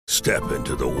Step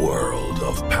into the world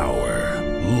of power,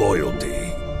 loyalty,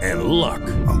 and luck.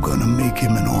 I'm gonna make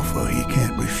him an offer he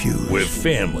can't refuse. With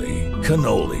family,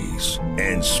 cannolis,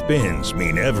 and spins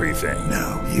mean everything.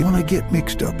 Now, you wanna get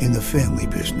mixed up in the family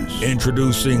business.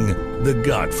 Introducing The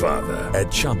Godfather at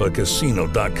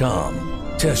ChumbaCasino.com.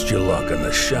 Test your luck in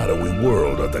the shadowy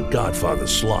world of The Godfather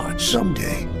slot.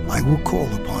 Someday, I will call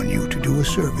upon you to do a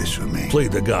service for me. Play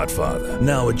The Godfather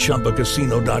now at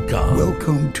ChumbaCasino.com.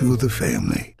 Welcome to the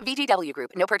family. VGW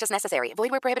Group. No purchase necessary. Void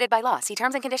where prohibited by law. See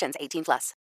terms and conditions.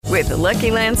 18+. With the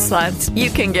Lucky Land Slots, you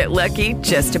can get lucky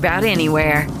just about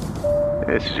anywhere.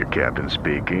 This is your captain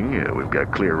speaking. We've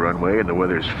got clear runway and the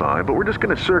weather's fine, but we're just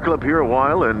going to circle up here a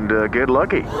while and get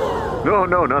lucky.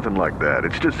 No, nothing like that.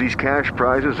 It's just these cash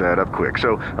prizes add up quick.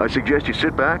 So I suggest you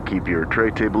sit back, keep your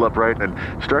tray table upright, and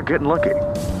start getting lucky.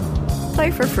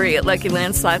 Play for free at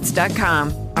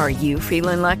LuckyLandSlots.com. Are you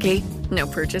feeling lucky? No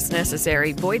purchase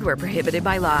necessary. Void where prohibited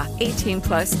by law.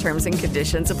 18+ terms and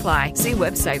conditions apply. See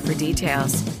website for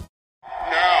details.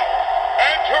 Now,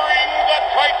 entering the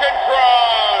Titantron.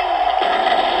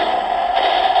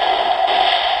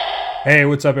 Hey,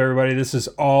 what's up, everybody? This is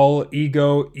All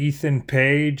Ego Ethan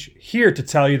Page, here to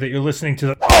tell you that you're listening to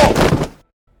the...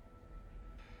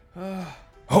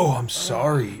 Oh, I'm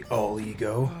sorry, All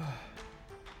Ego.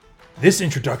 This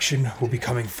introduction will be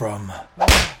coming from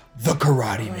the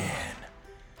Karate Man.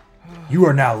 You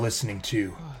are now listening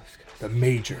to the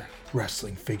Major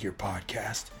Wrestling Figure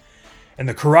Podcast, and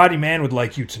the Karate Man would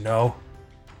like you to know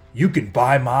you can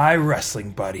buy my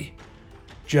wrestling buddy.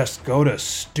 Just go to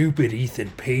stupid Ethan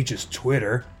Page's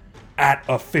Twitter,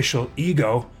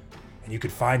 @OfficialEgo, and you can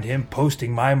find him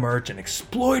posting my merch and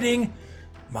exploiting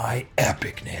my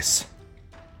epicness.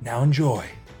 Now enjoy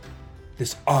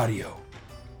this audio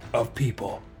of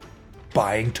people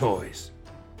buying toys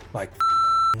like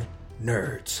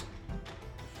nerds.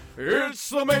 It's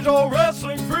the Major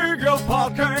Wrestling Figure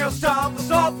Podcast, time to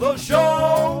start the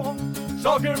show.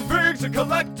 Talking figs and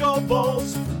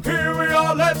collectibles, here we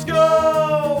are, let's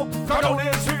go.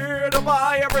 Cardone is here to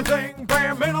buy everything,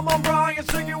 bare minimum. Brian's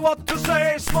thinking what to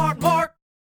say. Smart Mark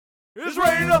is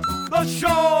ready to the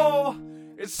show.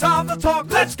 It's time to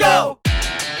talk, let's go.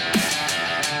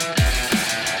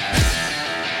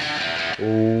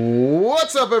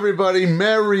 What's up, everybody?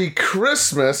 Merry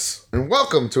Christmas, and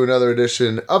welcome to another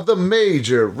edition of the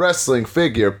Major Wrestling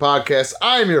Figure Podcast.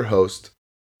 I'm your host,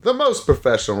 the most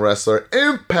professional wrestler,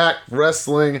 Impact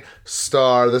Wrestling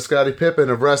star, the Scottie Pippen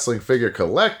of wrestling figure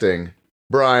collecting,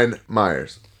 Brian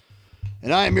Myers.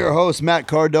 And I am your host, Matt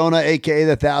Cardona, a.k.a.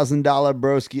 the $1,000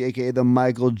 Broski, a.k.a. the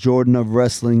Michael Jordan of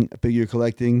wrestling figure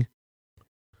collecting,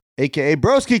 a.k.a.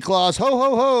 Broski Claus. Ho,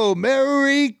 ho, ho.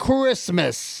 Merry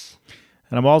Christmas.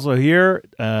 And I'm also here,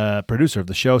 producer of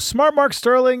the show, Smart Mark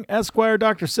Sterling, Esquire,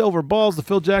 Dr. Silver Balls, the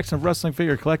Phil Jackson of wrestling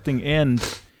figure collecting, and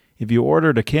if you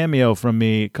ordered a cameo from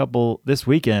me this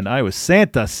weekend, I was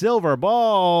Santa Silver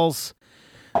Balls.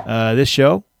 This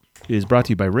show is brought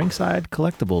to you by Ringside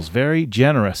Collectibles. Very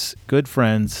generous, good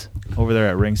friends over there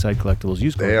at Ringside Collectibles.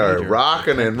 They are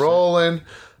rocking and rolling,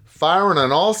 firing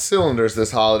on all cylinders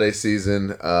this holiday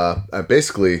season.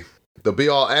 Basically, the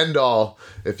be-all, end-all.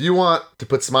 If you want to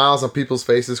put smiles on people's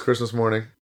faces Christmas morning,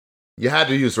 you had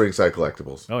to use Ringside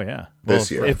Collectibles. Oh, yeah. This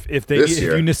year. If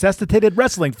you necessitated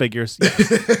wrestling figures.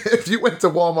 Yes. If you went to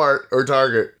Walmart or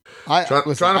Target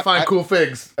trying to find cool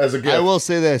figs as a gift. I will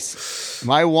say this.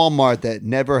 My Walmart that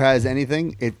never has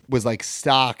anything, it was like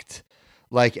stocked.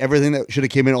 Like everything that should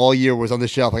have came in all year was on the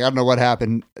shelf. Like I don't know what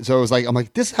happened. So it was like, I'm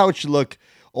like, this is how it should look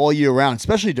all year round,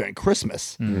 especially during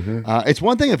Christmas. Mm-hmm. It's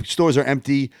one thing if stores are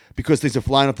empty because things are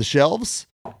flying off the shelves,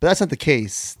 but that's not the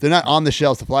case. They're not on the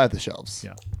shelves to fly off the shelves.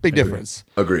 Yeah. Big difference.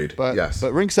 Agreed. But, yes.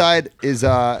 But Ringside is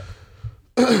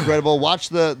incredible. Watch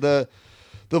the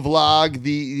vlog,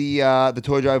 the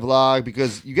Toy Drive vlog,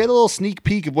 because you get a little sneak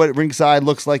peek of what Ringside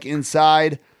looks like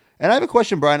inside. And I have a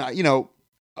question, Brian. You know,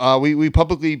 we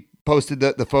publicly posted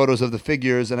the photos of the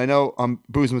figures, and I know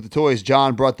Boozing with the Toys,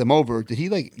 John brought them over. Did he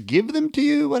give them to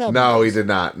you? What happened? No, he did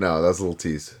not. No, that was a little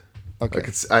tease. Okay.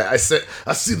 I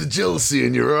see the jealousy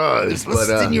in your eyes. But,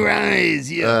 in your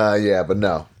eyes, yeah. Yeah, but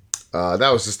no. That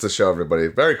was just to show everybody.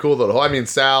 Very cool little. I mean,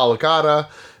 Sal Licata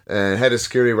and head of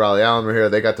security Riley Allen were here.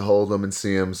 They got to hold them and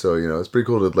see them. So, it's pretty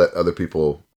cool to let other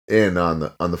people in on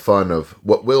the fun of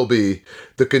what will be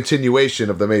the continuation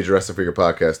of the Major Wrestling Figure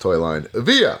Podcast toy line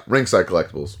via Ringside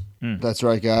Collectibles. That's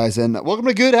right, guys. And welcome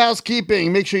to Good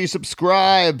Housekeeping. Make sure you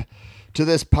subscribe to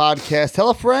this podcast.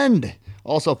 Tell a friend.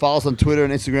 Also, follow us on Twitter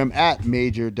and Instagram at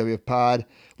MajorWPod.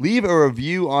 Leave a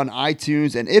review on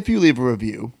iTunes. And if you leave a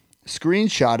review,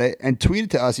 screenshot it and tweet it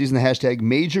to us using the hashtag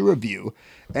MajorReview.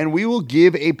 And we will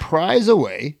give a prize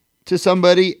away to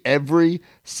somebody every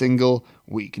single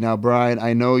week. Now, Brian,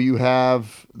 I know you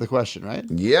have the question, right?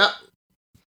 Yep.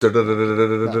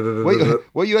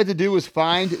 What you had to do was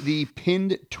find the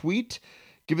pinned tweet,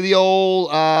 give it the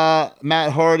old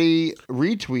Matt Hardy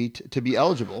retweet to be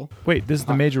eligible. Wait, this is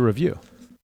the major review.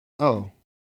 Oh,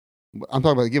 I'm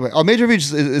talking about the giveaway. Oh, major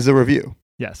review is a review.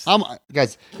 Yes.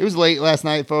 Guys, it was late last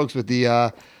night, folks, with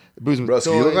the booze and Bro,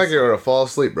 so you look like you're going to fall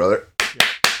asleep, brother.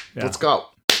 Yeah. Let's go.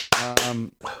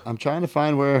 I'm trying to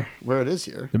find where it is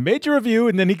here. The major review,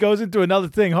 and then he goes into another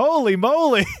thing. Holy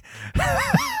moly!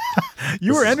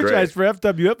 You were energized for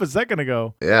FWF a second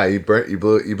ago. Yeah, you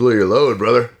blew your load,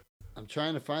 brother. I'm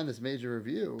trying to find this major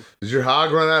review. Did your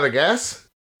hog run out of gas?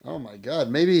 Oh my God,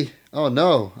 maybe. Oh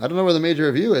no, I don't know where the major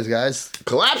review is, guys.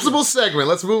 Collapsible segment.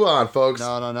 Let's move on, folks.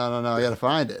 No. I gotta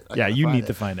find it. You need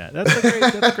to find that. That's a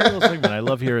great little segment. I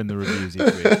love hearing the reviews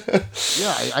each week.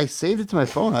 Yeah, I saved it to my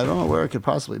phone. I don't know where it could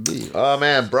possibly be. Oh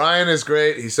man, Brian is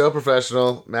great. He's so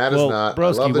professional. Matt is not.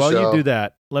 Broski, I love the while show. you do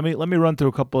that, let me run through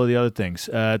a couple of the other things.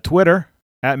 Twitter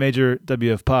at Major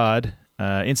WF Pod,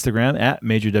 Instagram at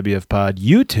Major WF Pod,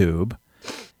 YouTube.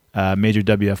 Major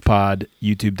WF Pod,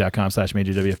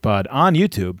 youtube.com/Major WF Pod on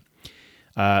YouTube.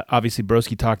 Obviously,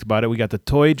 Broski talked about it. We got the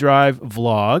Toy Drive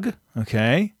vlog.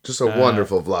 Okay. Just a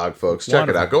wonderful vlog, folks. Check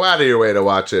it out. Go out of your way to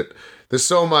watch it. There's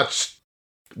so much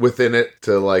within it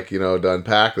to to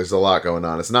unpack. There's a lot going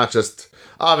on. It's not just,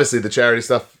 obviously the charity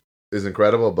stuff is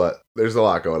incredible, but there's a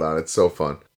lot going on. It's so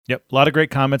fun. Yep, a lot of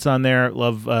great comments on there.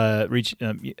 Love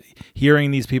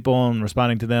hearing these people and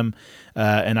responding to them.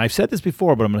 And I've said this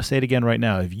before, but I'm going to say it again right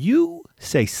now. If you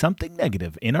say something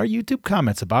negative in our YouTube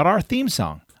comments about our theme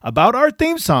song,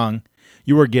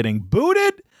 you are getting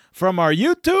booted from our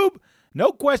YouTube.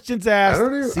 No questions asked.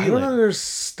 I don't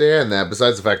understand that.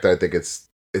 Besides the fact that I think it's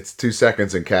 2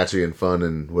 seconds and catchy and fun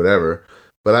and whatever.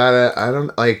 But I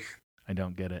don't like. I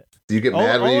don't get it. Do you get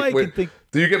mad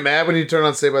do you get mad when you turn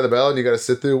on Saved by the Bell and you got to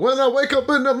sit through when I wake up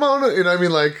in the morning? You know what I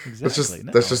mean? Like exactly.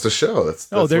 that's just a show. That's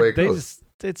the way it goes.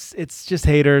 It's just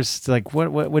haters. It's like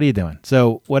what are you doing?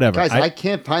 So whatever. Guys, I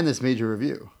can't find this major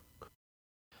review.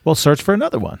 Well, search for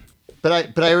another one.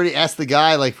 But I already asked the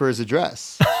guy for his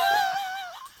address.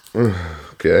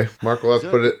 Okay, Mark will have to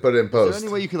put it in post. Is there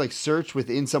any way you could search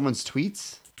within someone's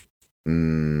tweets?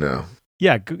 No.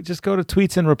 Yeah, just go to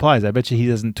tweets and replies. I bet you he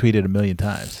doesn't tweet it a million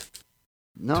times.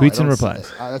 No, tweets and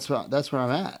replies. That's where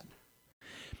I'm at.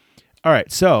 All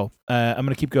right, so I'm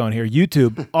going to keep going here.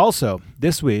 YouTube also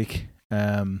this week.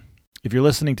 If you're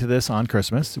listening to this on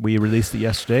Christmas, we released it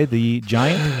yesterday. The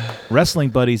Giant Wrestling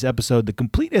Buddies episode, the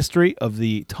complete history of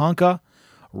the Tonka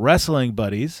Wrestling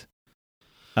Buddies.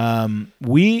 I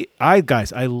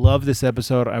love this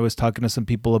episode. I was talking to some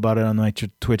people about it on my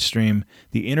Twitch stream.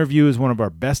 The interview is one of our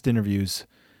best interviews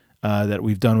that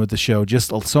we've done with the show.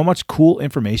 Just so much cool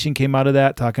information came out of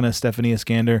that, talking to Stephanie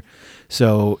Iskander.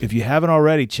 So if you haven't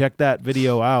already, check that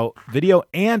video out. Video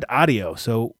and audio.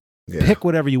 So pick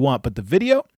whatever you want. But the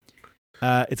video,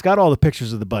 it's got all the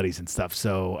pictures of the buddies and stuff.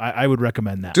 So I would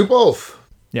recommend that. Do both.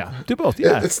 Yeah, do both.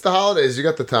 Yeah. It's the holidays. You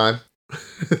got the time.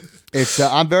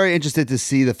 I'm very interested to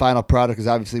see the final product because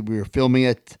obviously we were filming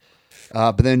it.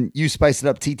 But then you spiced it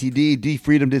up, TTD. D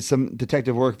Freedom did some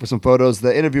detective work for some photos.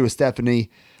 The interview with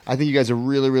Stephanie, I think you guys are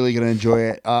really, really going to enjoy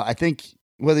it. I think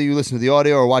whether you listen to the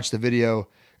audio or watch the video,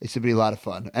 it should be a lot of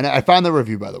fun. And I found the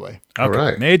review, by the way. Okay. All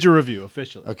right. Major review,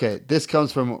 officially. Okay. This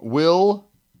comes from Will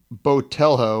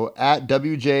Botelho at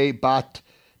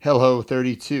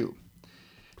WJBothelho32.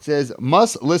 It says,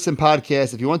 must listen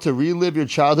podcast. If you want to relive your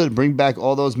childhood and bring back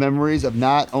all those memories of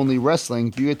not only wrestling,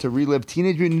 but you get to relive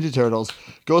Teenage Mutant Ninja Turtles,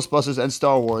 Ghostbusters, and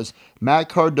Star Wars. Matt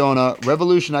Cardona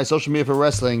revolutionized social media for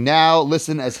wrestling. Now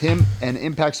listen as him and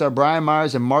Impact star Brian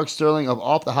Myers and Mark Sterling of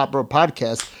Off the Hop Rope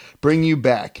podcast bring you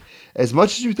back. As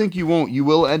much as you think you won't, you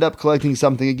will end up collecting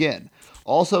something again.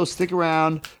 Also, stick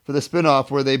around for the spinoff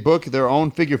where they book their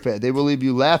own figure fed. They will leave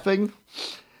you laughing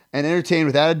and entertained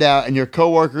without a doubt, and your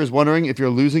coworkers wondering if you're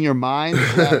losing your mind or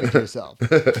laughing to yourself.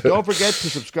 Don't forget to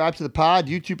subscribe to the pod,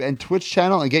 YouTube, and Twitch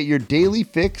channel and get your daily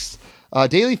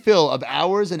fill of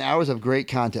hours and hours of great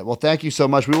content. Well, thank you so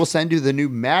much. We will send you the new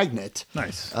magnet.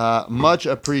 Nice. Much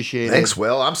appreciated. Thanks,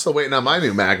 Will. I'm still waiting on my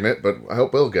new magnet, but I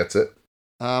hope Will gets it.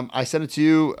 I sent it to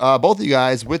you, both of you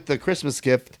guys, with the Christmas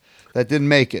gift that didn't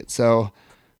make it. So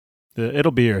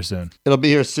it'll be here soon. It'll be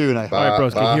here soon. I hope. All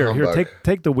right, broski. Here,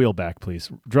 take the wheel back,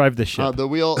 please. Drive this ship. The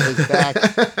wheel is back.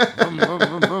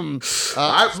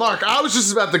 Mark, I was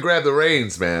just about to grab the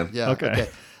reins, man. Yeah. Okay.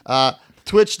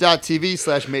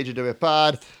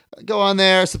 Twitch.tv/MajorWPod. Go on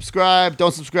there, subscribe,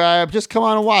 don't subscribe. Just come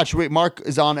on and watch. Mark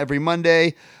is on every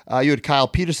Monday. You had Kyle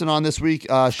Peterson on this week,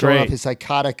 showing off his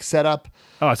psychotic setup.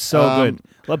 Oh, it's so good.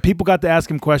 People got to ask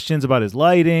him questions about his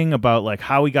lighting, about like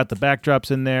how he got the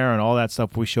backdrops in there and all that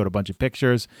stuff. We showed a bunch of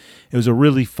pictures. It was a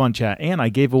really fun chat. And I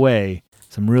gave away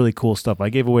some really cool stuff. I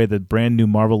gave away the brand new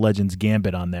Marvel Legends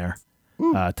Gambit on there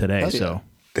today. So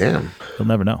damn, you'll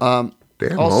never know.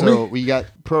 Damn, also, homie. we got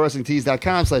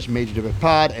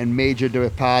ProWrestlingTees.com/MajorDivittPod and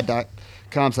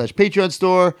MajorDivittPod.com/Patreon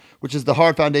store, which is the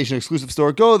Hard Foundation exclusive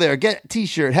store. Go there, get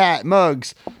t-shirt, hat,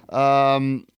 mugs.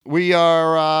 We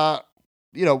are,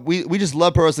 we just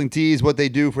love Pro Wrestling Tees, what they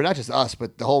do for not just us,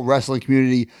 but the whole wrestling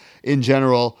community in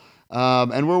general.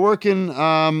 And we're working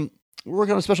on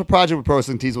a special project with Pro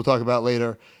Wrestling Tees we'll talk about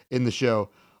later in the show.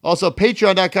 Also,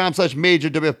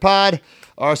 Patreon.com/MajorDivittPod,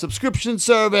 our subscription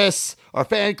service, our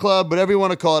fan club, whatever you want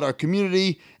to call it, our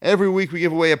community. Every week we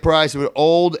give away a prize to an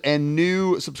old and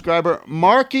new subscriber.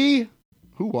 Marky,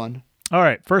 who won? All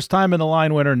right, first time in the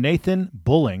line winner, Nathan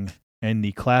Bulling, and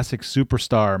the classic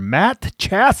superstar, Matt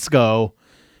Chasko.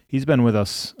 He's been with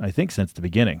us, I think, since the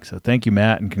beginning. So thank you,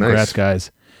 Matt, and congrats,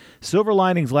 guys. Silver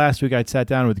linings last week, I sat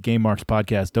down with the Game Marks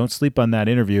podcast. Don't sleep on that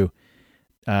interview.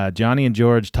 Johnny and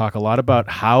George talk a lot about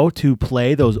how to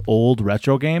play those old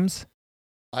retro games,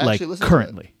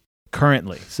 currently.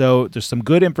 So there's some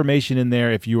good information in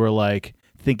there if you are like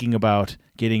thinking about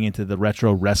getting into the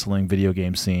retro wrestling video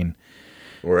game scene.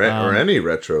 Or any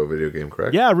retro video game,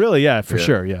 correct? Yeah, really, for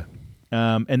sure, yeah.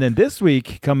 And then this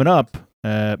week, coming up,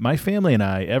 my family and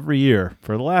I, every year,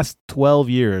 for the last 12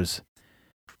 years,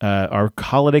 our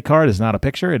holiday card is not a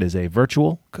picture. It is a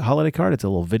virtual holiday card. It's a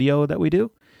little video that we do.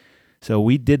 So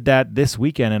we did that this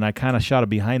weekend, and I kind of shot a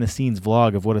behind-the-scenes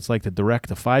vlog of what it's like to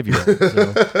direct a 5-year-old.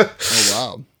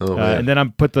 So, oh, wow. And then I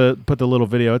put the little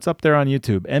video. It's up there on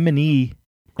YouTube.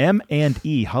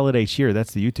 M&E Holiday Cheer.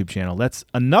 That's the YouTube channel. That's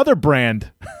another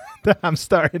brand that I'm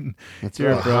starting. That's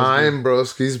here right. Chaim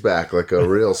Broski's back like a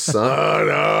real son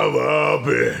of a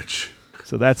bitch.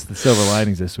 So that's the silver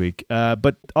linings this week.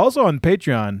 But also on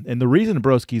Patreon, and the reason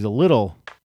Broski's a little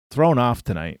thrown off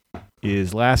tonight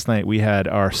is last night we had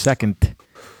our second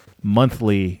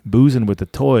monthly Boozin' with the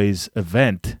Toys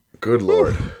event. Good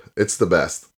Lord. It's the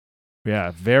best.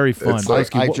 Yeah, very fun. It's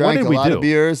like, I drank a lot of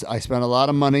beers. I spent a lot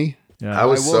of money. Yeah. I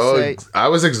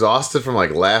was exhausted from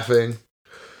like laughing.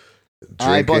 Drinking.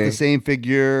 I bought the same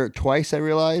figure twice, I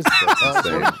realized.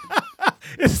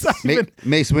 It's not even...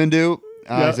 Mace Windu.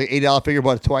 It's like $8 figure,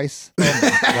 bought it twice.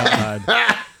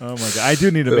 Oh my God. I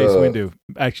do need a Mace Windu.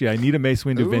 Actually, I need a Mace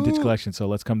Windu vintage collection, so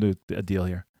let's come to a deal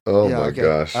here. Oh my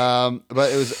gosh.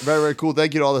 But it was very, very cool.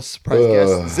 Thank you to all the surprise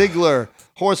guests. Ziggler,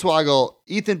 Hornswoggle,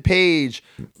 Ethan Page,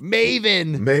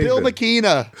 Maven. Bill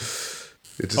McKenna.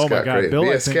 It just got God. great. Bill,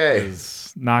 BSK. I think,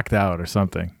 is knocked out or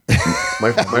something.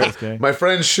 my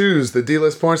friend's Shoes, the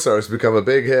D-list porn stars, become a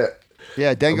big hit.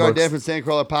 Yeah, Dengar Dan from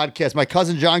Sandcrawler Podcast. My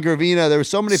cousin John Gravina. There were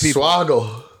so many people.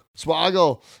 Swoggle.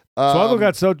 Swoggle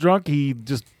got so drunk he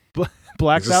just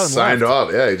blacked out and signed left.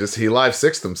 off. Yeah, he live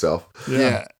sixed himself.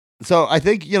 Yeah. So I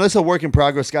think, it's a work in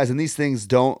progress, guys, and these things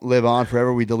don't live on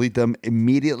forever. We delete them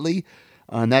immediately.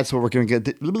 And that's what we're going to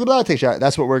get. Take a shot.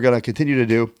 That's what we're going to continue to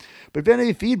do. But if you have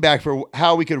any feedback for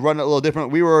how we could run it a little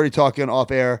different, we were already talking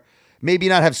off air. Maybe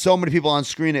not have so many people on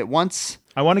screen at once.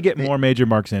 I want to get more major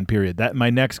marks in, period. That my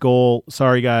next goal.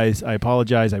 Sorry, guys. I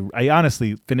apologize. I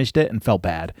honestly finished it and felt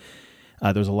bad.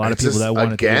 There was a lot of people that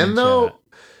wanted to again, though?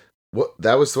 What?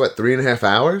 That was, 3.5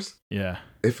 hours? Yeah.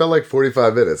 It felt like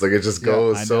 45 minutes. Like, it just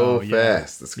goes so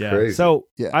fast. It's crazy. So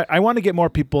I want to get more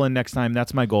people in next time.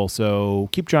 That's my goal. So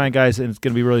keep trying, guys, and it's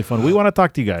going to be really fun. We want to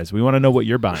talk to you guys. We want to know what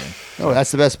you're buying. Oh,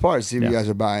 that's the best part. See what you guys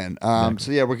are buying.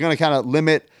 So, we're going to kind of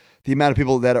limit the amount of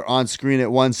people that are on screen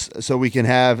at once so we can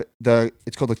have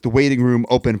it's called like the waiting room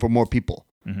open for more people.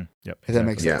 Mm-hmm. Yep, if that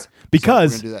makes sense.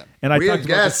 Because, so do that. and I talked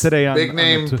about this today on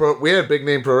we had big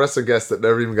name pro wrestling guests that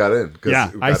never even got in. Yeah,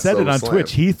 I said it on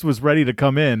Twitch. Heath was ready to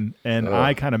come in, and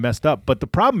I kind of messed up. But the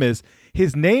problem is,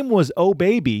 his name was Oh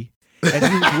Baby, and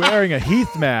he was wearing a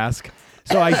Heath mask.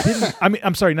 So I didn't.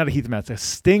 I'm sorry, not a Heath mask, a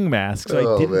Sting mask.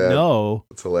 So I didn't know.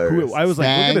 It's hilarious. I was like,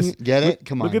 look at this. Get it?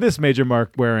 Come on. Look at this Major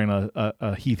Mark wearing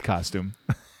a Heath costume,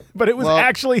 but it was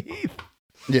actually Heath.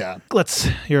 Yeah. Let's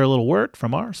hear a little word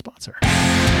from our sponsor.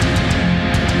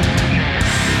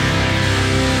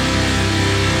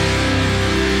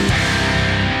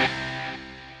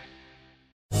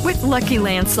 With Lucky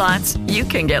Land Slots, you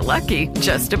can get lucky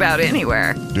just about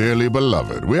anywhere. Dearly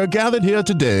beloved, we are gathered here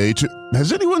today to...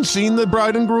 Has anyone seen the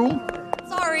bride and groom?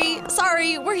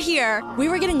 Sorry, we're here. We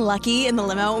were getting lucky in the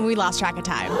limo and we lost track of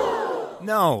time.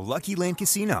 No, Lucky Land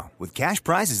Casino, with cash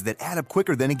prizes that add up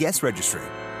quicker than a guest registry.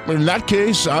 In that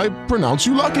case, I pronounce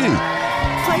you lucky.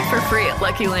 Play for free at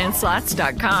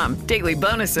LuckyLandSlots.com. Daily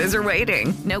bonuses are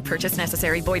waiting. No purchase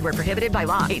necessary. Void where prohibited by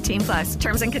law. 18 plus.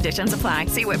 Terms and conditions apply.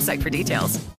 See website for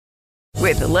details.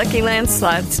 With Lucky Land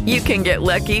Slots, you can get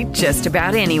lucky just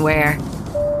about anywhere.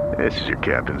 This is your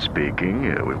captain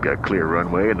speaking. We've got clear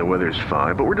runway and the weather's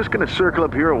fine, but we're just going to circle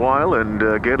up here a while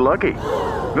and get lucky.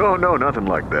 No, nothing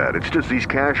like that. It's just these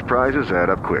cash prizes add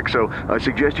up quick. So I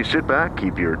suggest you sit back,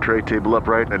 keep your tray table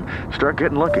upright, and start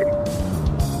getting lucky.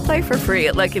 Play for free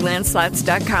at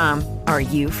LuckyLandSlots.com. Are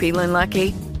you feeling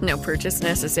lucky? No purchase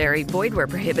necessary. Void where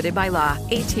prohibited by law.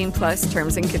 18 plus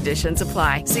terms and conditions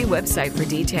apply. See website for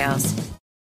details.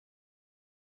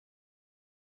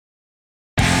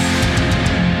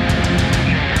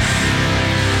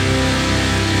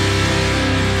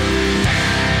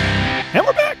 And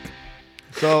we're back.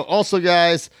 So also,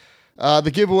 guys,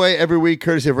 the giveaway every week,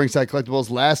 courtesy of Ringside Collectibles.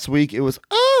 Last week, it was,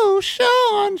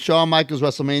 Shawn Michaels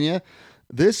WrestleMania.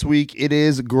 This week, it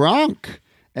is Gronk.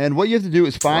 And what you have to do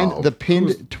is find the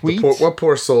pinned tweet. What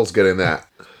poor soul's getting that?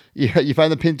 Yeah, you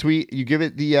find the pinned tweet. You give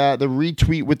it the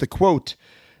retweet with the quote.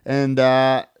 And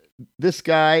this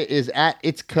guy is at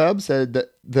It's Cubs. Said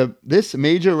this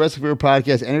major wrestling video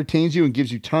podcast entertains you and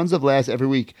gives you tons of laughs every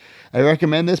week. I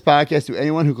recommend this podcast to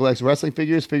anyone who collects wrestling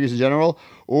figures in general,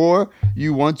 or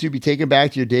you want to be taken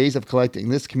back to your days of collecting.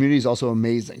 This community is also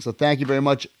amazing. So thank you very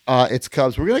much, It's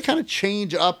Cubs. We're going to kind of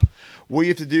change up what you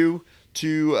have to do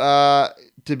to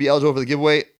be eligible for the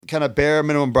giveaway, kind of bare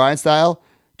minimum Brian style.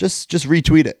 Just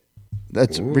retweet it.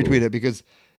 Retweet it, because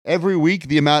every week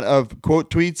the amount of quote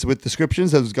tweets with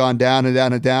descriptions has gone down and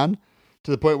down and down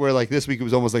to the point where, like, this week it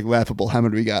was almost like laughable how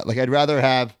many we got. Like, I'd rather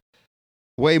have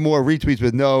way more retweets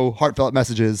with no heartfelt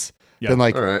messages than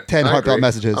 10 heartelt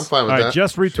messages. I'm fine with that.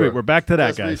 Just retweet. Sure. We're back to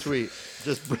that, guys. Retweet.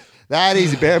 Just that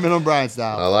easy, bare minimum Brian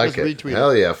style. I like just it. Retweet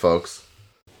Hell yeah, folks.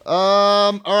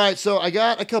 All right, so I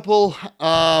got a couple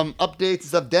updates and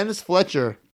stuff. Dennis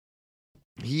Fletcher,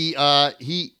 he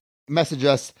messaged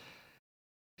us.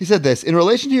 He said this: in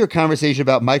relation to your conversation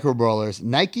about micro brawlers,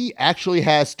 Nike actually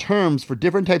has terms for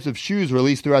different types of shoes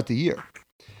released throughout the year.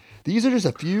 These are just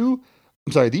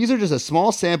a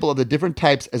small sample of the different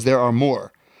types, as there are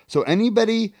more. So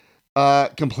anybody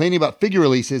complaining about figure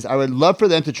releases, I would love for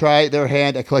them to try their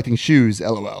hand at collecting shoes,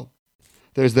 LOL.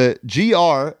 There's the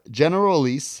GR, General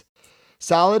Release,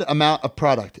 solid amount of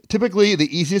product. Typically the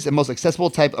easiest and most accessible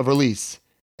type of release.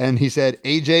 And he said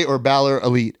AJ or Balor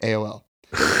Elite, AOL.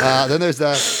 Then there's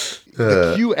the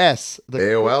QS. The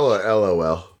AOL or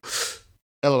LOL?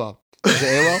 LOL. Is it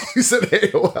AOL? You said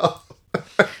AOL.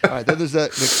 All right, then there's the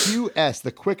QS,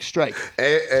 the Quick Strike.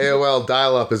 AOL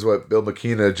dial-up is what Bill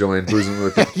McKenna joined Boozing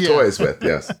with the Toys with.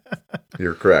 Yes,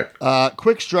 you're correct.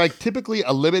 Quick Strike, typically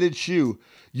a limited shoe.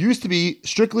 Used to be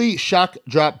strictly shock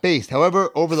drop based. However,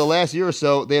 over the last year or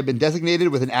so, they have been designated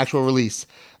with an actual release,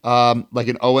 like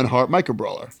an Owen Hart micro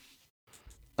brawler.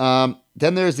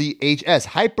 Then there's the HS,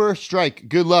 Hyper Strike.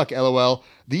 Good luck, LOL.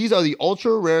 These are the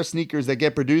ultra rare sneakers that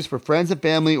get produced for friends and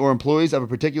family or employees of a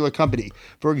particular company.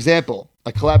 For example,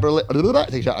 a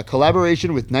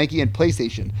collaboration with Nike and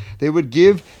PlayStation. They would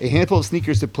give a handful of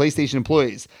sneakers to PlayStation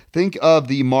employees. Think of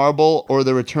the Marble or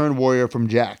the Return Warrior from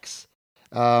Jax.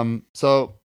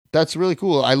 So that's really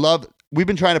cool. We've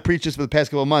been trying to preach this for the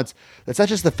past couple of months. That's not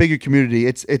just the figure community.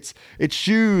 It's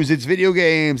shoes, it's video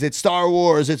games, it's Star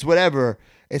Wars, it's whatever.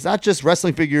 It's not just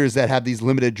wrestling figures that have these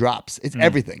limited drops. It's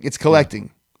everything. It's collecting.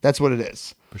 Yeah. That's what it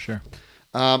is. For sure.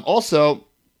 Also,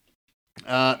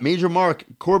 Major Mark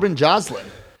Corbin Joslin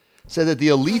said that the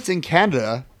elites in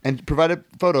Canada, and provided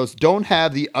photos, don't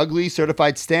have the ugly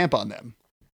certified stamp on them.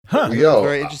 Huh. Yo,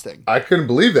 very interesting. I couldn't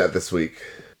believe that this week.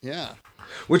 Yeah.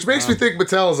 Which makes me think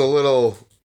Mattel is a little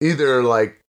either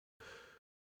like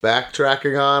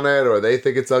backtracking on it, or they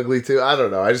think it's ugly too. I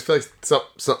don't know. I just feel like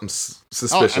something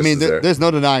suspicious. I mean, there's no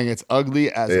denying it's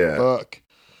ugly as fuck.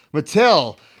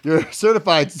 Mattel, your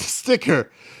certified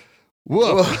sticker.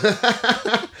 Whoa.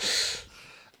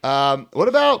 What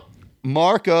about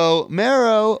Mark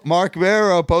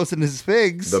Mero posting his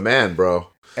figs? The man, bro.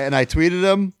 And I tweeted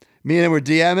him. Me and him were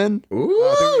DMing.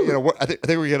 Ooh. I think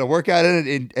we're gonna work out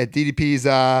in at DDP's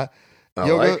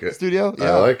yoga studio.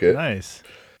 Yeah. I like it. Nice.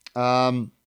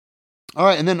 All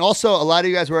right, and then also a lot of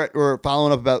you guys were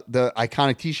following up about the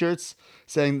iconic T-shirts,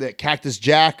 saying that Cactus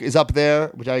Jack is up there,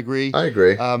 which I agree. I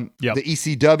agree. The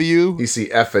ECW,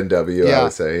 ECFNW, I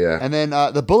would say, yeah. And then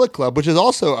the Bullet Club, which is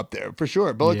also up there for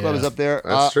sure. Bullet Club is up there.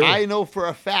 That's true. I know for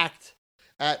a fact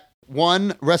at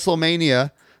one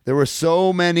WrestleMania there were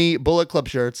so many Bullet Club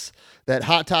shirts that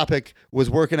Hot Topic was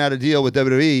working out a deal with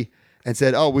WWE and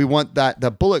said, "Oh, we want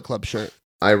the Bullet Club shirt."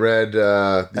 I read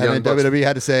the and Young then Bucks. WWE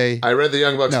had to say, I read the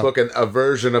Young Bucks No. book, and a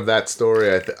version of that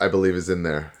story I believe is in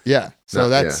there. yeah. So No,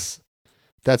 that's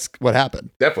what happened.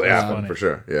 Definitely happened funny. for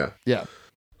sure. Yeah. Yeah.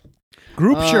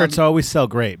 Group shirts always sell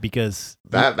great because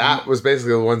That was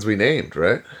basically the ones we named,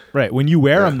 right? right when you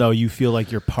wear them though, you feel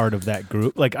like you're part of that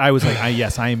group. Like I was like,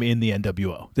 yes, I am in the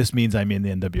NWO. This means I'm in the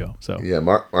NWO. So Yeah,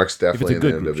 Mark's definitely in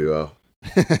the good group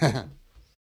NWO.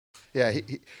 Yeah.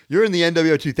 You're in the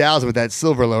NWO 2000 with that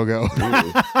silver logo.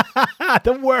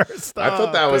 the worst. I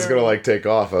thought that was gonna like take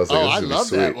off. I was like, Oh, this I is gonna be love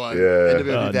sweet. that one. Yeah,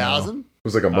 NWO 2000. it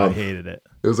was like a I month. hated it.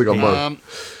 It was like a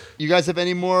month. You guys have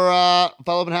any more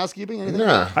follow-up and housekeeping? Anything?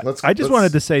 Nah, I just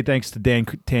wanted to say thanks to Dan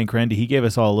Tancrendi. He gave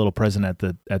us all a little present at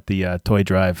the toy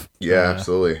drive. Yeah,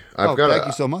 absolutely. Thank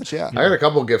you so much. Yeah, I got a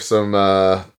couple gifts from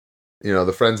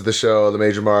the friends of the show, the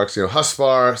Major Marks.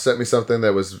 Husfar sent me something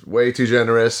that was way too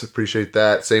generous. Appreciate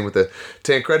that. Same with the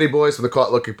Tancredi boys from the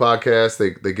Caught Looking podcast.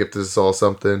 They gifted us all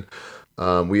something.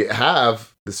 We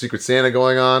have the Secret Santa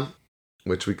going on,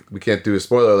 which we can't do a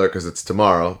spoiler alert because it's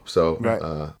tomorrow. So Right.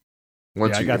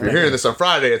 if you're hearing this on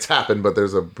Friday, it's happened, but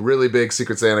there's a really big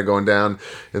Secret Santa going down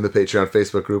in the Patreon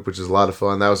Facebook group, which is a lot of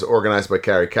fun. That was organized by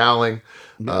Carrie Cowling.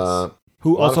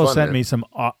 Who also sent me some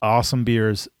awesome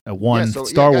beers. Star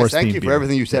Wars Thank themed you for beer.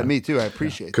 everything you sent me too. I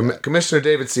appreciate it. Commissioner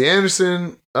David C.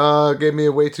 Anderson gave me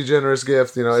a way too generous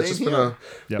gift. It's just been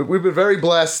we've been very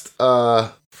blessed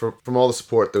from all the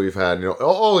support that we've had.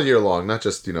 All year long, not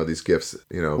just these gifts.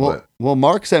 Well,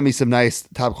 Mark sent me some nice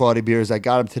top quality beers. I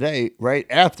got him today, right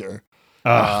after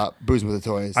Boozing with the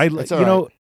Toys.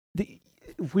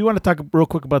 If we want to talk real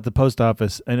quick about the post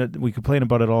office, and we complain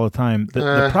about it all the time.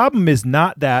 The problem is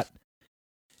not that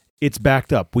it's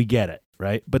backed up. We get it,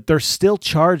 right? But they're still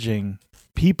charging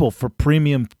people for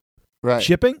premium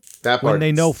shipping when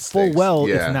they know full well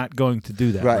it's not going to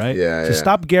do that, right? Yeah, so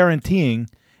stop guaranteeing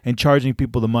and charging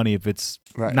people the money if it's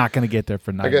not going to get there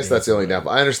for 9 I guess days. that's the only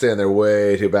downfall. I understand they're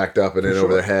way too backed up and in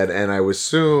over their head, and I would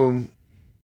assume,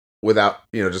 without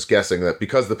just guessing, that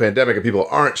because of the pandemic and people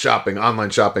aren't shopping, online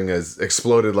shopping has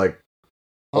exploded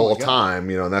all the time.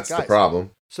 And that's the problem.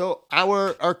 So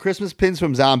our Christmas pins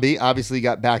from Zombie obviously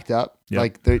got backed up,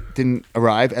 like they didn't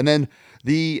arrive, and then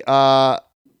the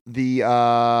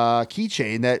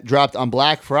keychain that dropped on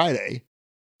Black Friday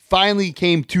finally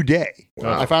came today.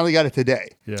 Wow. I finally got it today.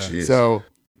 Yeah. Jeez. So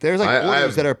there's orders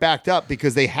have- that are backed up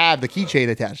because they have the keychain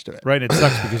attached to it. Right, it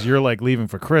sucks because you're leaving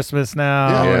for Christmas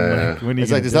now. Yeah. And when are you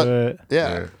going to do it?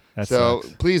 Yeah. That So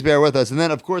sucks. please bear with us. And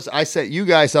then, of course, I sent you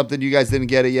guys something. You guys didn't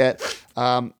get it yet.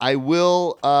 I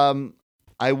will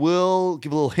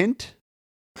give a little hint.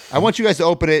 I want you guys to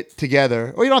open it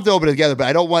together. Or you don't have to open it together, but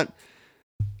I don't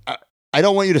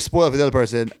want you to spoil it for the other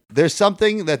person. There's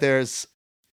something that there's.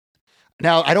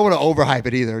 Now, I don't want to overhype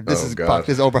it either. This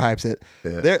overhypes it.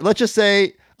 Yeah. Let's just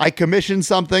say I commissioned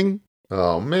something.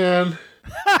 Oh man,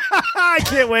 I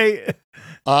can't wait.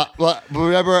 Well,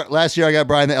 remember last year I got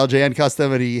Brian the LJN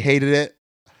custom and he hated it.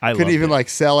 I couldn't even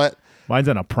sell it. Mine's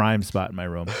in a prime spot in my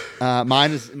room.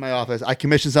 Mine is in my office. I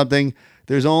commissioned something.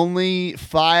 There's only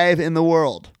 5 in the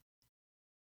world.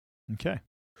 Okay.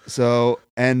 So,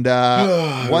 and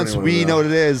once we know what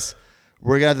it is,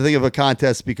 we're going to have to think of a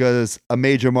contest because a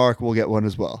Major Mark will get one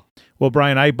as well. Well,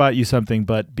 Brian, I bought you something,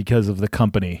 but because of the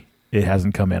company, it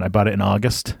hasn't come in. I bought it in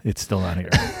August. It's still not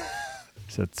here.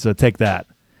 so take that.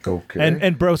 Okay.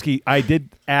 And Broski, I did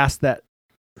ask that.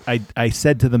 I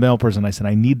said to the mail person, I said,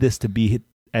 I need this to be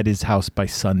at his house by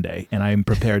Sunday, and I'm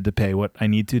prepared to pay what I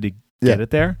need to get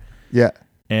it there. Yeah.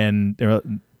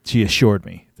 And she assured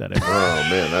me that it. Oh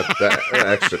man,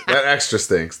 that extra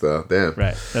stinks though. Damn.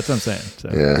 Right. That's what I'm saying. So.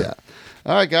 Yeah.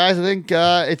 All right, guys. I think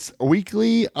it's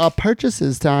weekly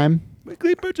purchases time.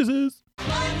 Weekly purchases.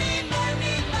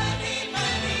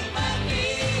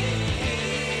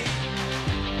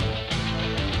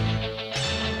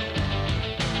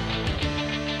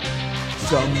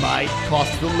 Some might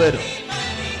cost a little.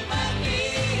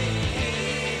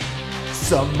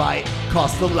 Some might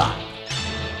cost a lot.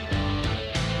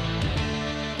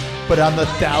 But I'm the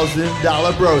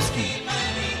 $1,000 broski.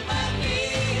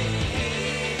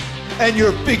 And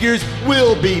your figures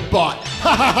will be bought.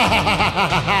 Ha ha ha ha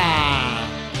ha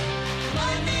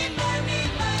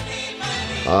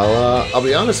ha. I'll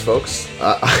be honest, folks.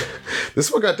 This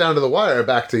one got down to the wire.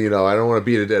 Back to I don't want to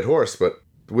beat a dead horse, but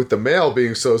with the mail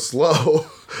being so slow,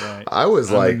 Right. I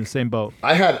was I'm in the same boat.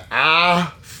 I had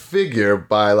a figure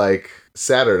by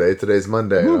Saturday. Today's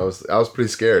Monday. And I was pretty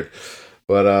scared,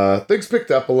 but things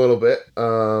picked up a little bit.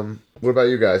 What about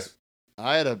you guys?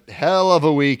 I had a hell of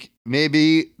a week.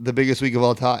 Maybe the biggest week of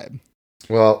all time.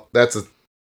 Well, that's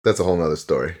That's a whole nother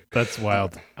story. That's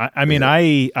wild. I mean, I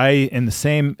in the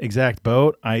same exact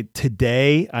boat.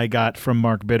 Today I got from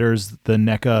Mark Bitters the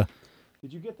NECA.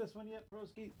 Did you get this one yet,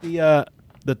 Broski?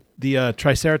 The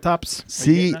Triceratops.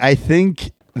 See, I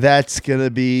think that's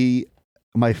gonna be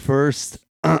my first.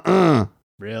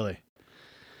 Really?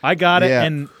 I got it,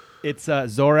 and it's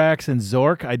Zorax and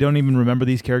Zork. I don't even remember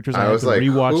these characters. I was like,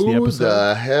 rewatch the episode. Who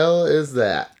the hell is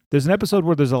that? There's an episode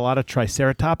where there's a lot of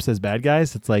Triceratops as bad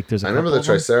guys. It's like there's. I remember the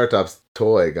Triceratops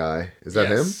toy guy. Is that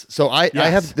him? So I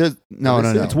have no.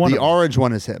 It's one the orange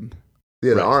one is him.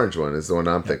 Yeah, the orange one is the one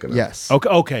I'm thinking of. Yes.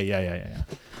 Okay. Yeah.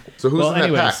 So who's in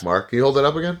that pack, Mark? Can you hold it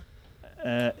up again?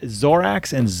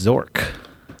 Zorax and Zork.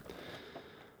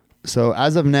 So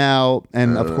as of now,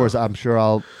 and of course, I'm sure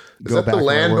I'll go back. Is that The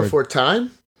Land Before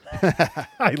Time?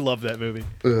 I love that movie.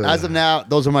 As of now,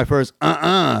 those are my first.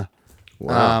 Wow.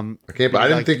 I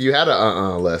didn't think you had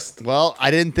a list. Well, I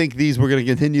didn't think these were going to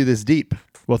continue this deep.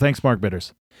 Well, thanks, Mark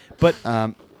Bitters. But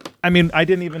I mean, I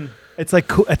didn't even. It's like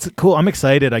cool. It's cool. I'm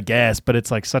excited, I guess, but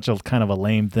it's like such a kind of a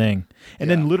lame thing.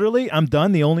 And then literally, I'm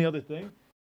done. The only other thing,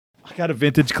 I got a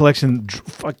vintage collection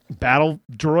battle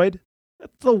droid.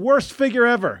 That's the worst figure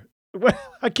ever.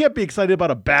 I can't be excited about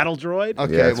a battle droid.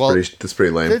 Okay, yeah, that's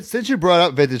pretty lame. Since you brought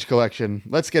up vintage collection,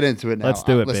 let's get into it now. Let's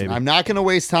do it, Listen, baby. I'm not going to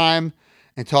waste time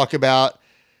and talk about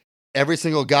every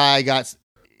single guy I got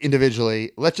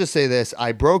individually. Let's just say this.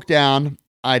 I broke down.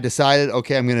 I decided,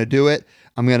 okay, I'm going to do it.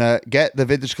 I'm going to get the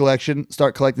vintage collection,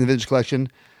 start collecting the vintage collection.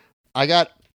 I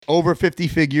got over 50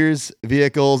 figures,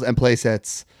 vehicles, and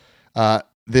playsets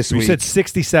this week. You said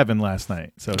 67 last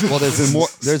night. So well,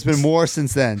 there's been more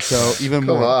since then. So even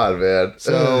more. Come on, man.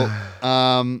 So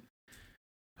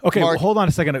okay, Mark, well, hold on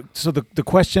a second. So the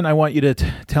question I want you to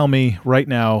tell me right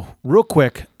now, real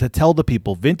quick, to tell the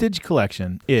people, vintage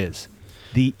collection is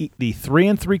the 3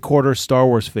 3/4 Star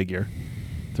Wars figure,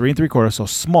 3 3/4, so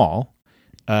small,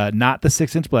 not the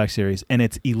 6-inch Black Series, and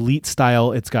it's elite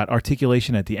style. It's got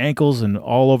articulation at the ankles and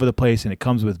all over the place, and it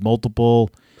comes with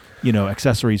multiple,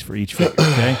 accessories for each figure.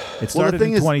 Okay, it started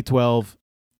in 2012.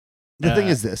 The thing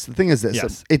is this.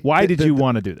 Yes. Why did you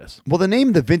want to do this? Well, the name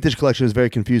of the vintage collection is very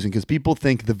confusing because people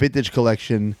think the vintage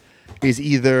collection is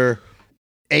either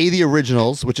the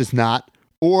originals, which is not,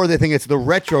 or they think it's the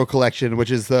retro collection,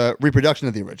 which is the reproduction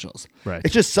of the originals. Right.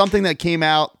 It's just something that came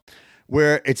out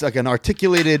where it's like an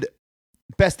articulated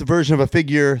best version of a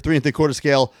figure, 3 3/4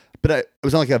 scale, but it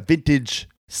was on like a vintage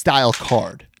style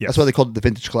card. Yes. That's why they called it the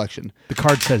vintage collection. The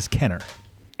card says Kenner.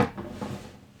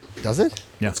 Does it?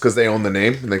 Yeah. It's because they own the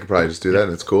name and they could probably just do that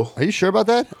and it's cool. Are you sure about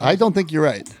that? I don't think you're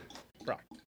right. Brock,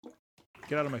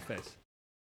 get out of my face.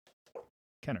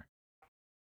 Kenner.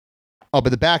 Oh, but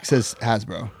the back says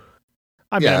Hasbro.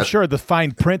 I mean, I'm sure the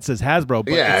fine print says Hasbro,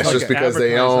 but yeah, it's like just because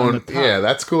they own.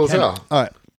 That's cool as hell. All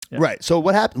right. Yeah. Right. So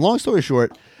what happened? Long story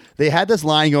short, they had this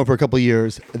line going for a couple of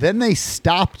years. Then they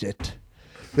stopped it.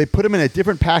 They put them in a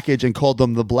different package and called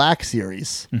them the Black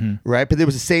Series. Mm-hmm. Right. But it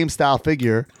was the same style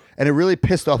figure. And it really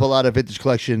pissed off a lot of vintage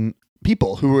collection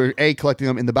people who were A, collecting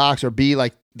them in the box, or B,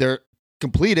 like they're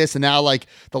completists. And now like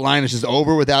the line is just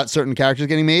over without certain characters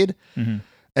getting made. Mm-hmm.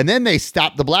 And then they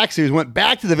stopped the Black Series, went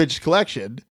back to the vintage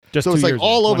collection. Just so it's like years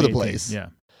all ago, over the place. Yeah.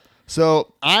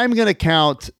 So I'm going to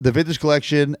count the vintage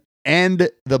collection and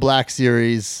the Black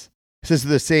Series since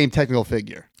they're the same technical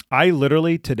figure. I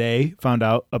literally today found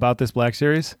out about this Black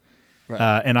Series,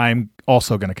 right. And I'm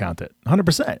also going to count it.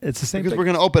 100%. It's the same because thing. we're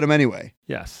going to open them anyway.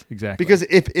 Yes, exactly. Because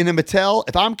if in a Mattel,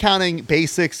 if I'm counting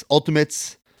basics,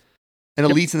 ultimates, and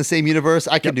elites in the same universe,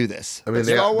 I can do this. I mean,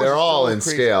 they're all in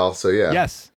scale, so yeah.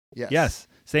 Yes.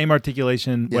 Same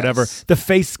articulation, whatever. The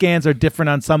face scans are different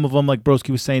on some of them, like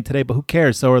Broski was saying today, but who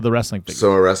cares? So are the wrestling figures.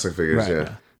 So are wrestling figures, Right.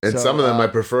 yeah. And some of them I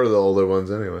prefer the older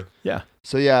ones anyway. Yeah.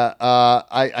 So yeah,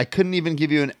 I couldn't even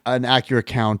give you an accurate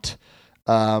count.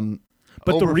 But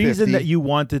the reason 50. that you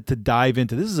wanted to dive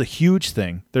into this is a huge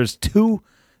thing. There's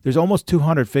almost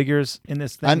 200 figures in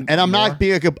this thing, and I'm not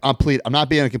being a complete. I'm not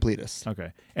being a completist.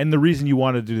 Okay. And the reason you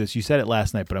wanted to do this, you said it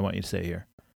last night, but I want you to say it here.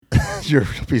 You're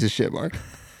a piece of shit, Mark.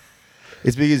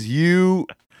 It's because you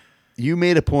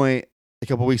made a point a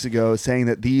couple weeks ago saying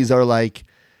that these are like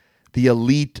the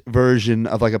elite version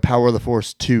of like a Power of the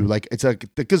Force 2. Like it's like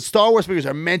because Star Wars figures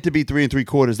are meant to be 3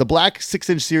 3/4. The Black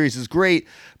 6-inch series is great,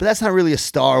 but that's not really a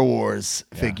Star Wars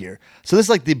figure. So this is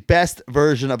like the best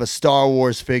version of a Star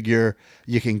Wars figure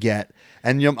you can get.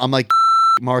 And I'm like,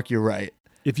 Mark, you're right.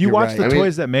 If you watch the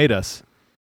Toys That Made Us,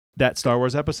 that Star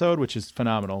Wars episode, which is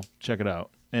phenomenal, check it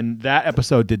out. And that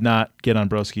episode did not get on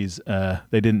Broski's.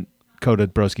 They didn't code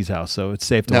at Broski's house, so it's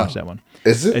safe to watch that one.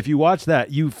 Is it? If you watch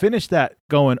that, you finish that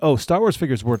going, oh, Star Wars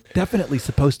figures were definitely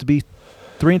supposed to be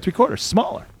 3 3/4,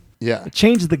 smaller. Yeah. It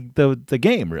changed the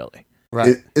game, really.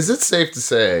 Right. Is it safe to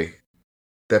say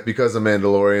that because of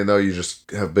Mandalorian, though, you just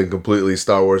have been completely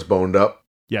Star Wars boned up?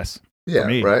 Yes. Yeah, For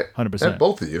me, right? 100%. And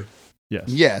both of you. Yes.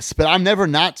 Yes, but I'm never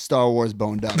not Star Wars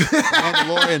boned up.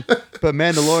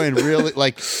 Mandalorian really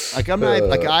like I'm not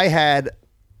like I had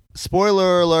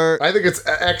spoiler alert. I think it's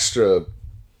extra.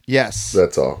 Yes.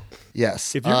 That's all.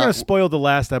 Yes. If you're going to spoil the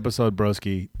last episode,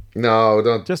 broski. No,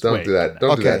 don't Just don't wait. do that.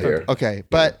 Don't do that here. Okay,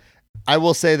 but I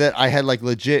will say that I had like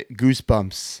legit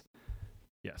goosebumps.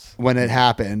 Yes. When it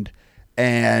happened,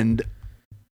 and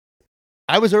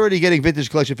I was already getting vintage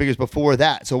collection figures before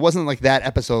that, so it wasn't like that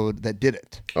episode that did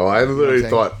it. Oh, I literally You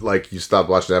know what I'm thought like you stopped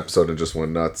watching the episode and just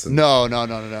went nuts. And... No.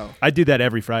 I do that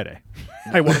every Friday.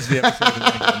 I watch the episode and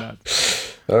I go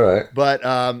nuts. All right. But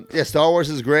yeah, Star Wars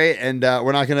is great, and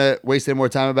we're not going to waste any more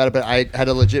time about it, but I had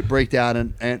a legit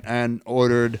breakdown and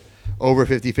ordered over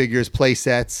 50 figures, play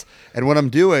sets. And what I'm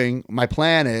doing, my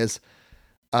plan is,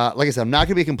 like I said, I'm not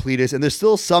going to be a completist, and there's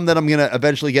still some that I'm going to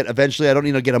eventually get. Eventually, I don't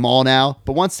need to get them all now.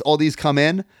 But once all these come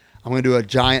in, I'm going to do a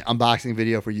giant unboxing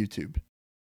video for YouTube.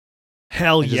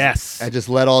 Hell and yes. I just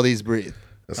let all these breathe.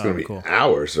 That's going to be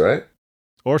hours, right?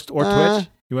 Or Twitch?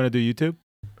 You want to do YouTube?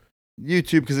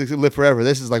 YouTube, because it could live forever.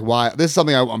 This is like why. This is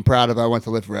something I'm proud of. I want to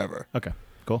live forever. Okay,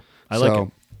 cool. I like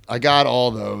it. I got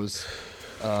all those.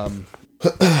 All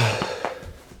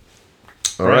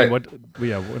right. What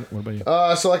about you?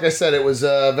 So like I said, it was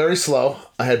very slow.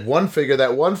 I had one figure.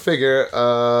 That one figure,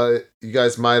 you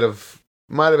guys might have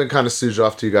been kind of stooged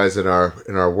off to you guys in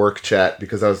our work chat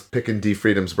because I was picking D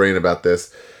Freedom's brain about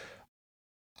this.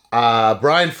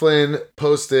 Brian Flynn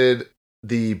posted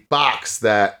the box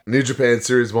that New Japan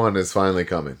Series 1 is finally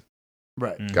coming.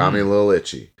 Right. Mm-hmm. Got me a little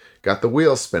itchy. Got the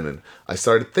wheel spinning. I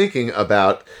started thinking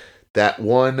about that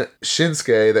one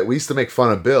Shinsuke that we used to make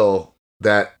fun of Bill,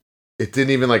 that it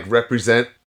didn't even like represent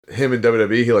him in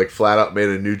WWE. He like flat out made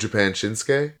a New Japan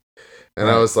Shinsuke. And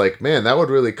I was like, man, that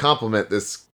would really complement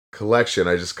this collection.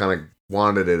 I just kind of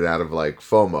wanted it out of like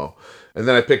FOMO. And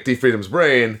then I picked D Freedom's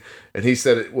brain, and he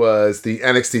said it was the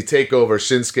NXT TakeOver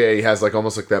Shinsuke. He has like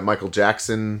almost like that Michael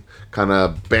Jackson kind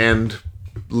of band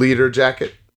leader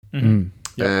jacket. Mm-hmm.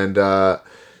 Yep. And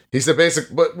he said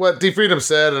but what D Freedom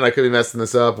said, and I could be messing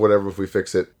this up, whatever, if we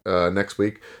fix it next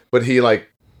week. But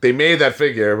they made that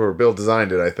figure, or Bill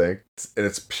designed it, I think, and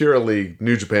it's purely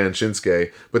New Japan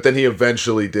Shinsuke. But then he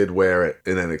eventually did wear it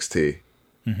in NXT.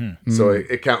 Mm-hmm. So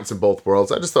it counts in both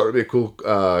worlds. I just thought it'd be a cool,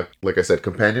 like I said,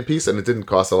 companion piece, and it didn't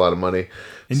cost a lot of money.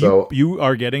 And so you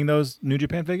are getting those New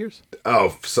Japan figures?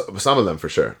 Oh, some of them for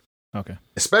sure. Okay.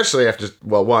 Especially after,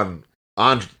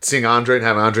 seeing Andre and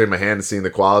having Andre in my hand and seeing the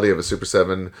quality of a Super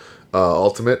 7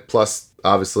 Ultimate. Plus,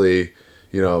 obviously,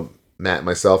 Matt and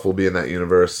myself will be in that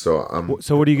universe. So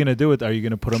what are you gonna do with? Are you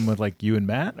gonna put them with like you and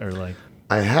Matt, or like?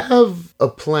 I have a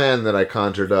plan that I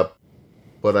conjured up,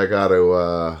 but I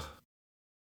gotta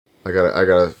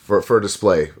for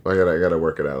display. I gotta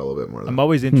work it out a little bit more. I'm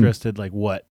always interested, like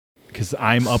what, because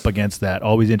I'm up against that.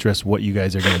 Always interested what you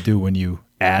guys are gonna do when you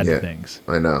add things.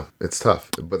 I know it's tough,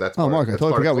 but that's Mark, I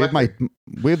totally forgot.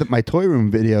 We have my toy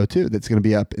room video too. That's gonna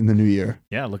be up in the new year.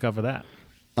 Yeah, look out for that.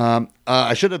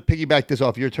 I should have piggybacked this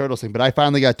off your Turtles thing, but I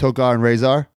finally got Tokar and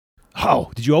Razor.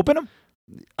 Oh, did you open them?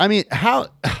 I mean, I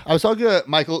was talking to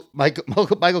Michael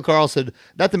Carlson,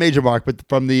 not the Major Mark, but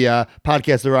from the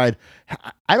podcast The Ride.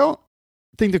 I don't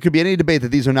think there could be any debate that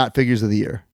these are not figures of the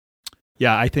year.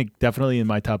 Yeah, I think definitely in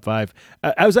my top 5.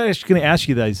 I was actually going to ask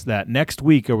you guys that next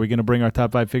week. Are we going to bring our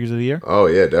top 5 figures of the year? Oh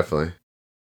yeah, definitely.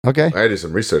 Okay. I had to do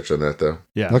some research on that though.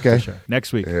 Yeah. Okay. For sure.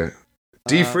 Next week. Yeah.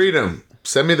 D Freedom,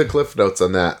 send me the cliff notes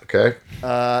on that. Okay.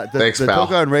 Thanks, the pal.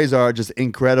 Tokar and Razor are just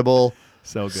incredible.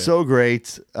 So good. So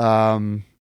great.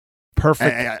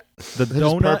 Perfect. The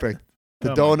donut. Perfect. The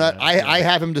donut. I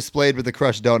have him displayed with the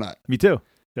crushed donut. Me too.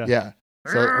 Yeah.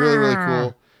 So really, really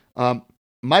cool.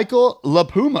 Michael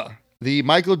LaPuma, the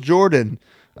Michael Jordan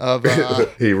of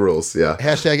he rules. Yeah.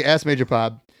 Hashtag Ask Major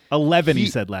Pod. 11. He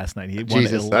said last night. He won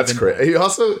Jesus, 11. That's great. He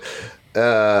also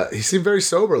he seemed very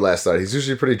sober last night. He's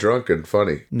usually pretty drunk and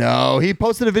funny. No, he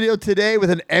posted a video today with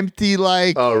an empty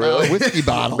whiskey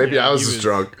bottle. Maybe I was just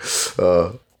drunk.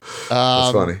 That's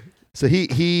funny. So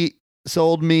he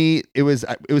sold me. It was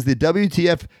the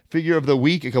WTF figure of the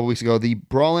week a couple weeks ago. The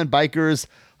Brawlin' Bikers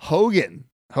Hogan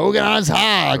on his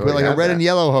hog with like a red and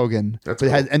yellow Hogan. That's but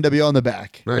it had NWO on the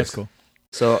back. Nice. That's cool.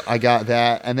 So I got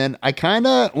that, and then I kind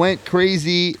of went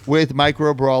crazy with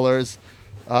micro brawlers.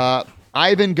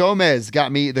 Ivan Gomez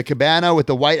got me the Cabana with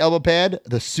the white elbow pad,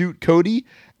 the suit Cody,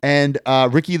 and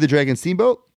Ricky the Dragon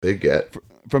Steamboat. Big get.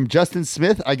 From Justin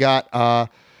Smith, I got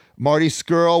Marty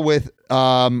Skrull with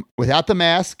without the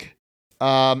mask,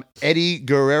 Eddie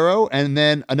Guerrero, and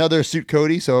then another suit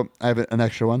Cody. So I have an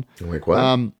extra one. Like what?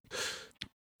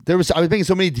 I was making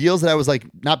so many deals that I was like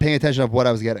not paying attention of what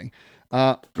I was getting.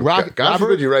 God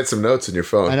forbid you write some notes in your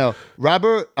phone. I know.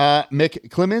 Robert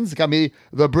McClemens got me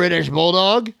the British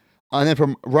Bulldog. And then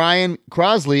from Ryan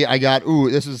Crosley, I got,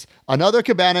 this is another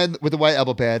Cabana with the white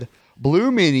elbow pad,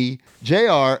 Blue Mini,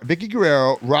 JR, Vicky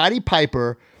Guerrero, Roddy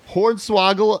Piper,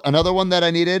 Hornswoggle, another one that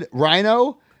I needed,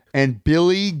 Rhino, and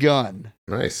Billy Gunn.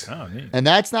 Nice. Oh, neat. And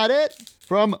that's not it.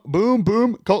 From Boom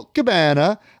Boom Colt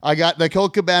Cabana, I got the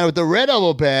Colt Cabana with the red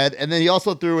elbow pad, and then he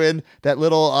also threw in that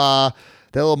little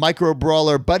micro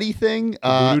brawler buddy thing,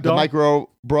 the micro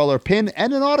brawler pin,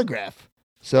 and an autograph.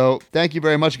 So thank you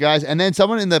very much, guys. And then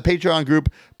someone in the Patreon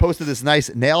group posted this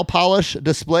nice nail polish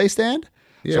display stand.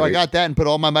 Yeah, so I got that and put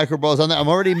all my micro brawlers on there. I'm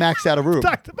already maxed out of room.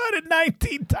 Talked about it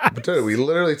 19 times. Dude, we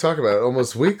literally talk about it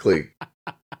almost weekly.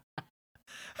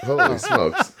 Holy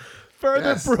smokes.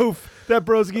 Further proof that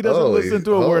Broski doesn't listen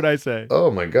to a word I say. Oh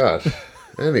my God.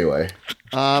 Anyway.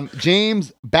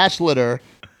 James Batchelor,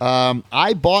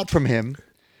 I bought from him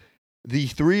the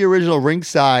 3 original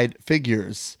ringside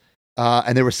figures,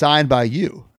 and they were signed by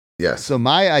you. Yes. So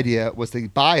my idea was to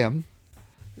buy them,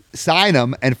 sign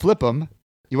them, and flip them.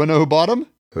 You want to know who bought them?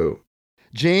 Who?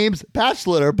 James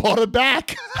Batchelor bought it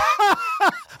back.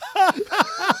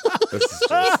 This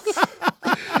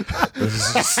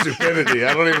is just stupidity.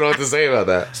 I don't even know what to say about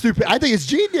that. Stupid. I think it's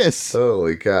genius.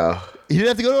 Holy cow. You didn't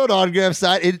have to go to an autograph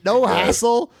site. No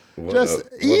hassle. Just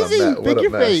easy. Pick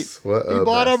your fate. You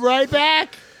bought them right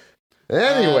back.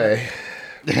 Anyway.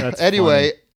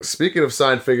 Anyway. Speaking of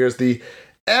signed figures, the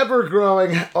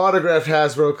ever-growing autographed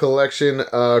Hasbro collection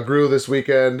grew this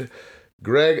weekend.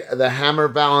 Greg the Hammer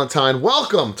Valentine,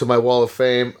 welcome to my Wall of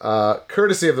Fame.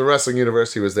 Courtesy of the Wrestling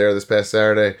Universe, he was there this past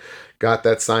Saturday. Got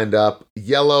that signed up.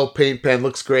 Yellow paint pen,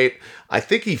 looks great. I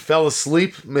think he fell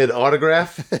asleep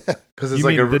mid-autograph. Because it's you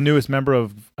mean the newest member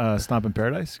of Stomp in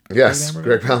Paradise? Yes,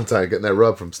 Greg Valentine getting that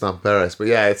rub from Stomp in Paradise. But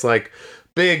yeah, it's like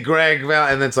big Greg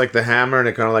and then it's like the hammer and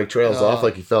it kind of like trails off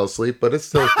like he fell asleep, but it's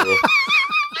still cool.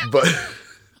 But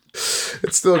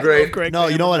it's still great. No,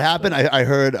 you know what happened? I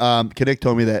heard Kinnick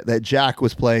told me that Jack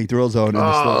was playing Thrill Zone in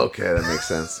the store. Okay, that makes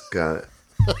sense. Got it.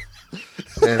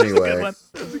 Anyway.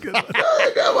 That's a good one.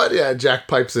 I got one. Yeah, Jack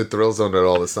pipes in Thrill Zone at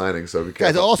all the signings, so be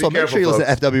careful. Guys, also be make careful, sure you listen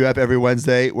folks. to FWF every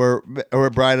Wednesday where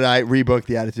Brian and I rebook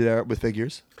the Attitude Era with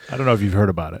figures. I don't know if you've heard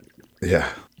about it. Yeah.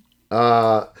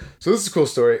 So this is a cool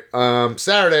story.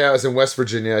 Saturday, I was in West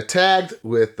Virginia. I tagged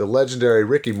with the legendary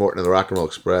Ricky Morton of the Rock and Roll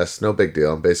Express. No big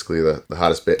deal. I'm basically the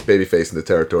hottest babyface in the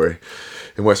territory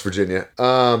in West Virginia.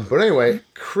 But anyway,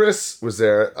 Chris was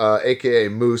there, aka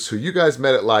Moose, who you guys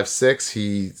met at Live 6.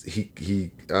 He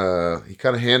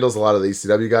kind of handles a lot of the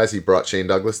ECW guys. He brought Shane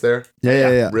Douglas there.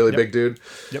 Yeah. Really big dude.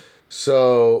 Yep.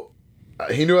 So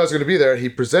he knew I was going to be there. He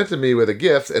presented me with a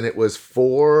gift, and it was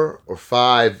 4 or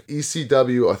 5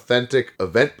 ECW authentic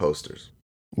event posters.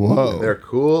 Whoa. And they're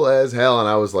cool as hell. And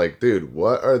I was like, dude,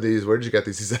 what are these? Where did you get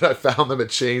these? He said, I found them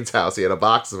at Shane's house. He had a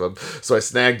box of them. So I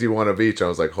snagged you one of each. I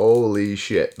was like, holy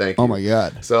shit. Thank you. Oh, my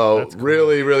God. So cool.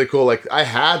 Really, really cool. Like, I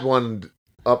had one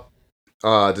up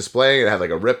displaying. It had like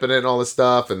a rip in it and all this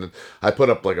stuff. And I put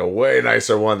up like a way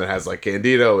nicer one that has like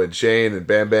Candido and Shane and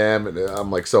Bam Bam. And I'm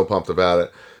like so pumped about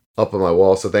it. Up on my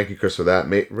wall. So thank you, Chris, for that.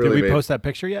 Did we post that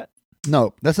picture yet?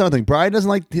 No, that's another thing. Brian doesn't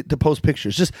like to post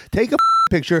pictures. Just take a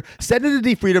picture, send it to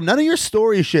D Freedom. None of your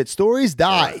story shit. Stories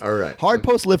die. All right. Hard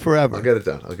posts live forever. I'll get it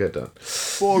done.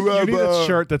 Forever. You need a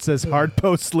shirt that says hard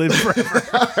posts live forever.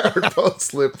 Hard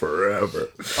posts live forever.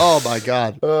 Oh, my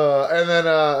God. And then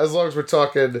as long as we're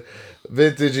talking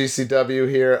vintage ECW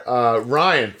here,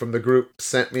 Ryan from the group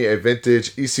sent me a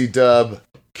vintage ECW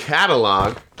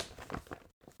catalog.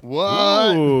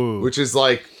 What? Ooh. Which is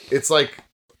like, it's like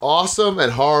awesome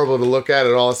and horrible to look at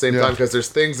all the same time because there's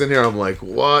things in here I'm like,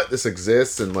 what? This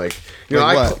exists? And like, you know,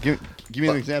 what? Give me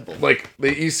an example. Like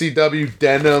the ECW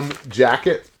denim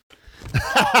jacket.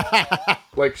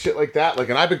 Like shit like that. Like,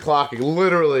 and I've been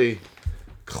literally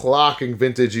clocking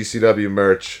vintage ECW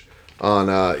merch on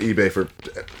eBay for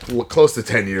close to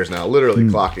 10 years now. Literally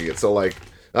clocking it. So like,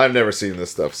 I've never seen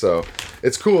this stuff, so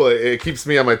it's cool. It keeps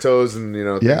me on my toes, and you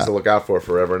know things to look out for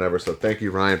forever and ever. So thank you,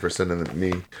 Ryan, for sending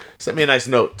me a nice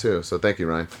note too. So thank you,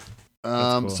 Ryan.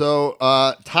 Cool. So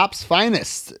Topps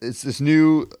Finest. It's this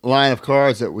new line of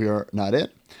cards that we are not in.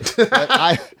 But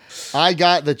I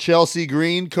got the Chelsea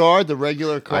Green card, the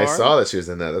regular card. I saw that she was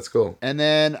in that. That's cool. And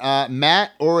then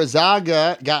Matt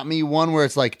Orizaga got me one where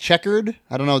it's like checkered.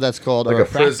 I don't know what that's called. Like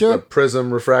a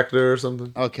prism refractor or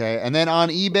something. Okay. And then on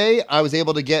eBay, I was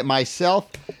able to get myself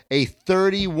a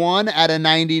 31 out of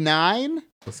 99.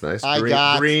 That's nice. I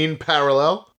got green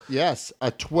parallel. Yes, a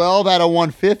 12 out of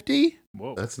 150.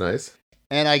 Whoa. That's nice.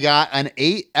 And I got an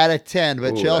 8 out of 10.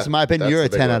 But Chelsea, in my opinion, you're a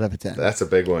 10 out of a 10. That's a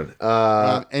big one.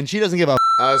 And she doesn't give a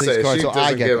I would say cards, she so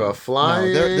doesn't give them. a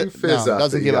flying fizz up.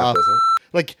 Doesn't give a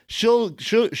like she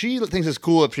thinks it's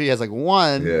cool if she has like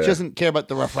one. Yeah. She doesn't care about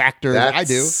the refractors. I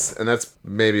do, and that's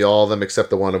maybe all of them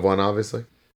except the one of one, obviously.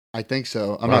 I think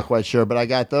so. I'm not quite sure, but I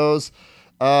got those.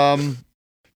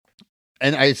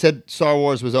 And I said Star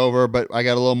Wars was over, but I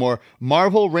got a little more.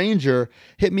 Marvel Ranger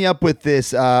hit me up with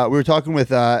this. We were talking with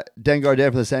Den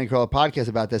Garden for the San Carlo podcast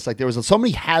about this. Like there was so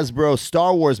many Hasbro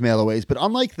Star Wars mailaways, but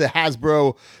unlike the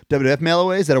Hasbro WWF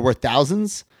mailaways that are worth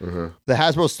thousands, the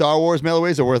Hasbro Star Wars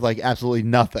mailaways are worth like absolutely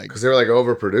nothing. Because they were like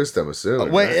overproduced, I'm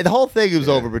assuming. The whole thing was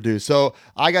overproduced. So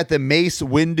I got the Mace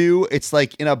Windu. It's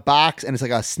like in a box, and it's like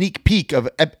a sneak peek of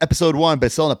episode 1, but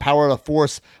it's still in a Power of the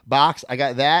Force box. I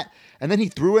got that. And then he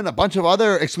threw in a bunch of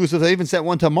other exclusives. I even sent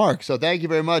one to Mark. So thank you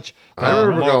very much. I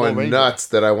remember going nuts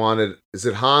that I wanted. Is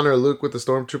it Han or Luke with the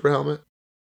Stormtrooper helmet?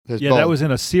 Yeah, that was in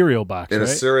a cereal box. In a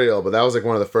cereal, but that was like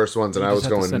one of the first ones, and I was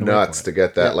going nuts to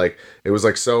get that. Yeah. Like it was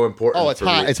like so important. Oh, it's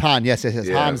Han. It's Han. Yes. Yeah,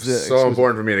 Han's the so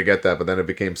important for me to get that, but then it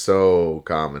became so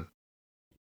common.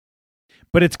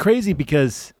 But it's crazy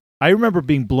because I remember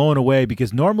being blown away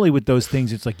because normally with those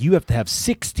things, it's like you have to have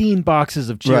 16 boxes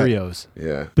of Cheerios. Right.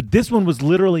 Yeah. But this one was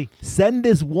literally send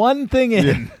this one thing in.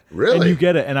 Yeah. Really? And you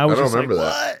get it. And I was don't just remember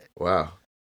like, that. What? Wow.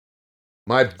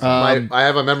 I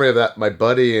have a memory of that. My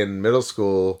buddy in middle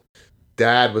school,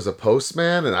 dad was a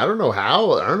postman, and I don't know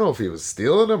how. I don't know if he was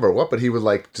stealing them or what, but he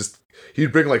would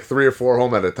he'd bring like 3 or 4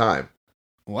 home at a time.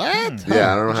 What?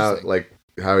 Yeah, I don't know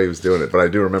how he was doing it, but I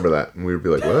do remember that. And we would be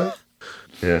like, what?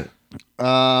 Yeah.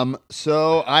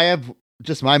 So I have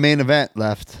just my main event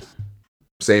left.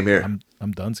 Same here.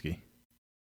 I'm Dunsky.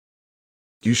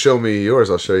 You show me yours,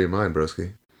 I'll show you mine,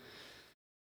 broski.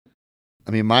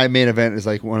 I mean, my main event is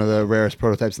like one of the rarest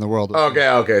prototypes in the world.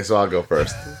 Okay, so I'll go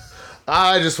first.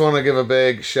 I just want to give a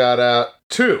big shout out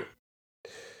to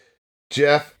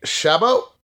Jeff Chabot.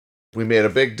 We made a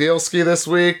big deal ski this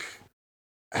week.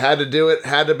 Had to do it,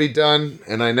 had to be done,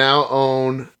 and I now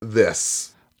own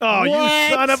this. Oh, what?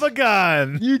 You son of a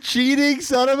gun. You cheating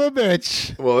son of a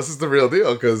bitch. Well, this is the real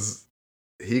deal because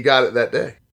he got it that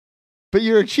day. But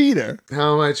you're a cheater.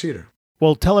 How am I a cheater?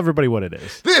 Well, tell everybody what it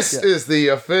is. This is the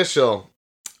official.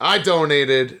 I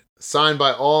donated, signed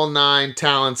by all 9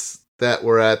 talents that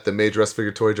were at the Major Wrestling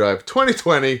Figure Toy Drive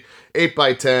 2020,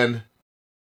 8x10.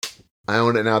 I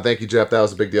own it now. Thank you, Jeff. That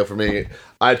was a big deal for me.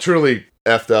 I truly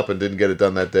effed up and didn't get it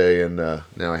done that day, and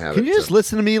now I have it. Can you just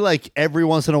listen to me like every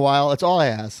once in a while? That's all I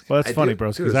ask. Well, that's funny,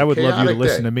 bros, because I would love you to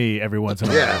listen to me every once in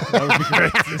a while. Yeah. That would be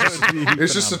great.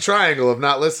 It's just a triangle of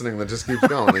not listening that just keeps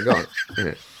going and going.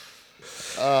 Yeah.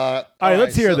 All right,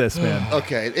 let's hear this, man.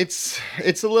 Okay, it's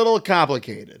a little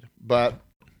complicated, but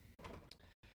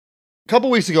a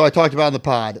couple weeks ago I talked about on the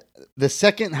pod, the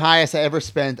second highest I ever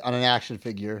spent on an action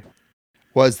figure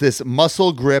was this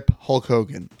Muscle Grip Hulk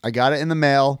Hogan. I got it in the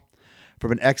mail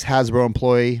from an ex-Hasbro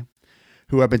employee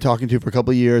who I've been talking to for a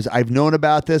couple of years. I've known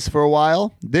about this for a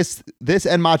while. This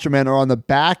and Macho Man are on the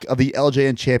back of the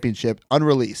LJN Championship,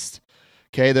 unreleased.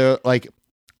 Okay, they're like,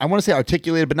 I want to say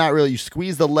articulated, but not really. You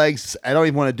squeeze the legs. I don't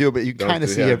even want to do it, but you kind of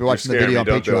see it if you're watching the video on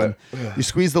Patreon. You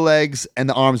squeeze the legs and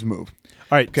the arms move.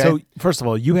 All right, okay? So first of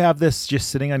all, you have this just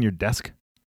sitting on your desk?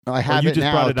 No, I have it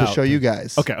now to show you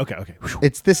guys. Okay.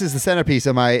 This is the centerpiece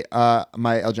of my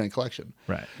my LJN collection.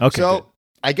 Right. Okay. So good.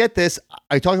 I get this.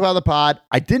 I talked about it on the pod.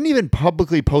 I didn't even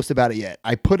publicly post about it yet.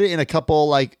 I put it in a couple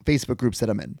like Facebook groups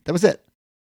that I'm in. That was it.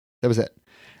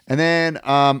 And then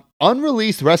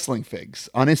Unreleased Wrestling Figs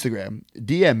on Instagram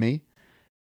DM me,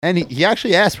 and he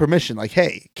actually asked permission. Like,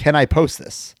 hey, can I post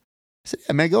this? I said,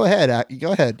 yeah, man, go ahead.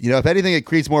 Go ahead. You know, if anything, it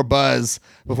creates more buzz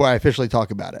before I officially talk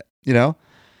about it. You know.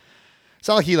 It's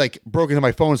not like he like broke into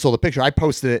my phone and stole the picture. I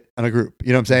posted it on a group.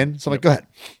 You know what I'm saying? So I'm like, go ahead.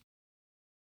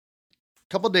 A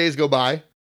couple of days go by.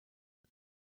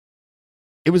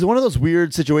 It was one of those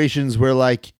weird situations where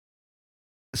like,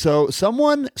 so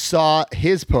someone saw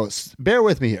his post. Bear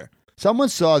with me here. Someone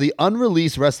saw the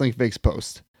Unreleased Wrestling Figs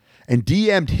post and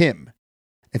DM'd him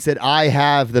and said, I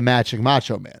have the matching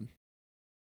Macho Man.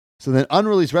 So then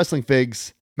Unreleased Wrestling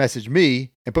Figs messaged me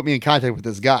and put me in contact with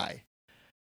this guy.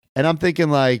 And I'm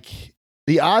thinking like,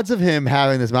 the odds of him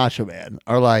having this Macho Man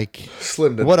are like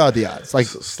slim to what are the odds? Like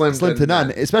slim to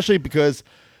none, especially because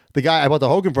the guy I bought the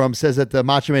Hogan from says that the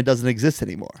Macho Man doesn't exist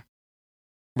anymore.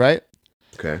 Right?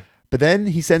 Okay. But then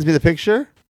he sends me the picture.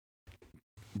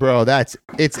 Bro, it's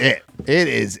it. It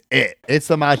is it. It's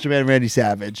the Macho Man Randy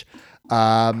Savage.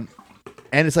 And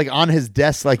it's like on his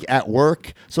desk, like at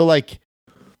work. So like,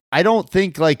 I don't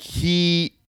think like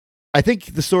he I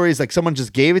think the story is like someone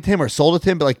just gave it to him or sold it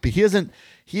to him, but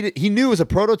he knew it was a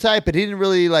prototype, but he didn't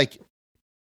really like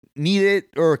need it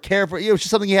or care for it. It was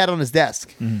just something he had on his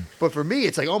desk. But for me,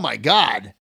 it's like, oh my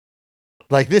God,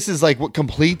 like this is like what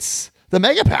completes the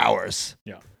Mega Powers.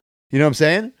 Yeah. You know what I'm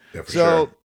saying? Yeah, for So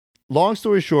sure. long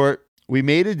story short, we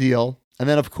made a deal. And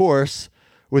then of course,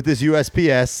 with this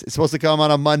USPS, it's supposed to come on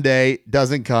a Monday,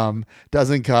 doesn't come.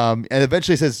 And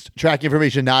eventually it says tracking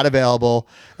information not available.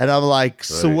 And I'm like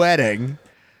sweating,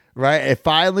 right? It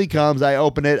finally comes. I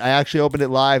open it. I actually opened it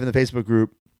live in the Facebook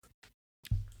group.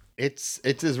 It's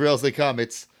as real as they come.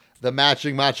 It's the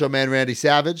matching Macho Man Randy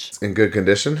Savage. In good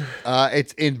condition?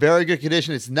 It's in very good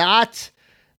condition. It's not,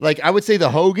 like, I would say the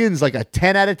Hogan's like a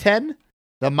 10 out of 10.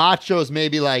 The Macho's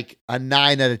maybe like a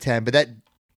 9 out of 10. But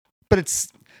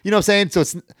it's... You know what I'm saying? So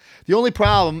it's the only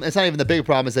problem. It's not even the big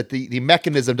problem. Is that the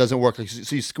mechanism doesn't work.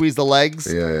 So you squeeze the legs,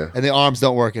 and the arms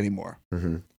don't work anymore.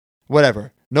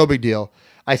 Whatever, no big deal.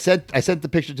 I sent the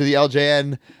picture to the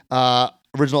LJN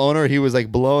original owner. He was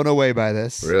like blown away by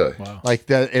this. Really? Wow. Like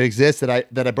that it exists. That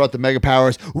I brought the Mega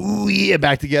Powers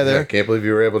back together. Yeah, I can't believe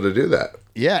you were able to do that.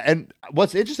 Yeah, and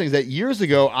what's interesting is that years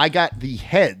ago I got the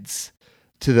heads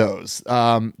to those,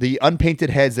 the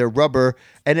unpainted heads. They're rubber,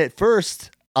 and at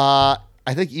first,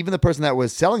 I think even the person that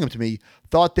was selling them to me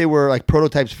thought they were like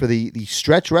prototypes for the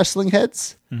stretch wrestling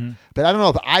heads. But I don't know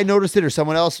if I noticed it or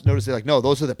someone else noticed it. Like, no,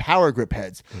 those are the power grip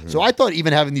heads. So I thought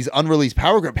even having these unreleased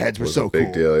power grip heads were so cool.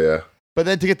 Big deal, yeah. But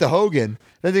then to get the Hogan,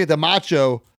 then to get the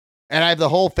Macho, and I have the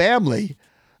whole family,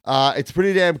 it's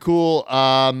pretty damn cool.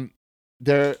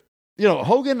 They're,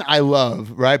 Hogan I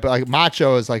love, right? But like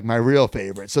Macho is like my real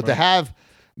favorite. So to have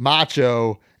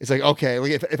Macho, it's like, okay,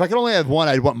 like if I could only have one,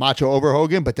 I'd want Macho over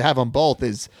Hogan, but to have them both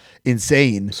is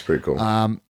insane. It's pretty cool.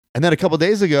 And then a couple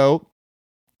days ago,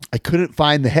 I couldn't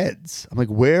find the heads. I'm like,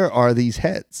 where are these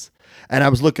heads? And I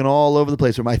was looking all over the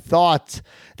place where I thought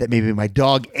that maybe my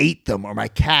dog ate them or my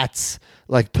cats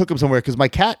like took them somewhere, because my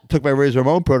cat took my Razor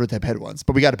Ramon prototype head once,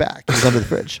 but we got it back. It was under the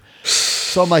fridge.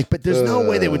 So I'm like, but there's no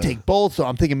way they would take both. So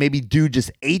I'm thinking maybe dude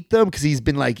just ate them because he's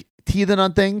been like teething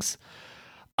on things.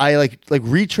 I like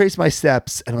retraced my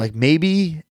steps and I'm like,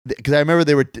 maybe, because I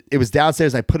remember it was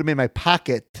downstairs and I put them in my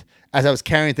pocket as I was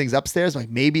carrying things upstairs. I'm like,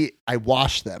 maybe I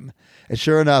washed them. And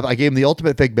sure enough, I gave him the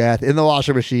ultimate fig bath in the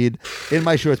washer machine in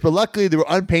my shorts. But luckily they were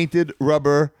unpainted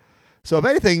rubber. So if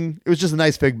anything, it was just a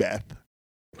nice fig bath.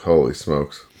 Holy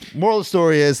smokes. Moral of the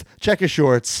story is check your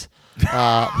shorts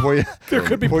before you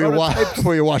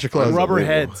wash your clothes. Rubber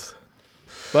heads.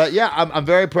 But yeah, I'm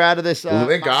very proud of this.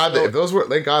 Thank God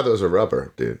those are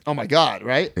rubber, dude. Oh my God,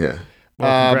 right? Yeah.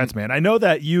 Well, congrats, man. I know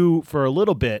that you, for a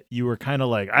little bit, you were kind of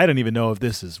like, I don't even know if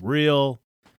this is real.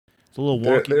 It's a little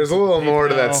wonky. There's a little more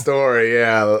to that story,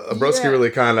 yeah. Broski really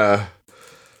kind of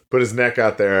put his neck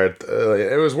out there.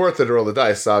 It was worth it to roll the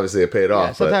dice. Obviously, it paid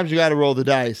off. Sometimes you got to roll the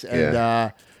dice,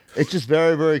 and it's just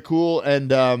very, very cool.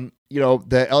 And the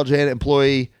LJN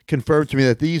employee confirmed to me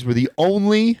that these were the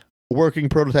only working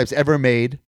prototypes ever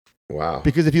made. Wow.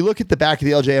 Because if you look at the back of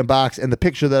the LJN box and the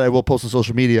picture that I will post on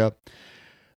social media,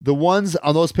 the ones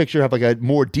on those pictures have like a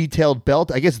more detailed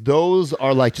belt. I guess those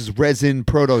are like just resin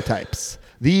prototypes.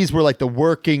 These were like the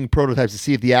working prototypes to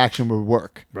see if the action would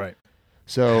work. Right.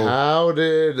 So how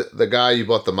did the guy you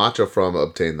bought the Macho from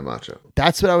obtain the Macho?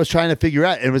 That's what I was trying to figure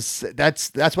out.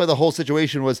 That's why the whole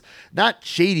situation was not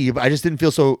shady, but I just didn't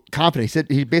feel so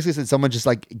confident. He basically said someone just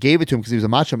like gave it to him because he was a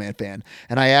Macho Man fan.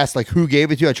 And I asked like who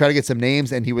gave it to you. I tried to get some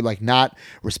names and he would like not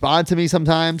respond to me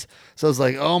sometimes. So I was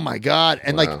like, oh my God.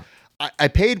 And like I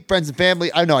paid friends and family.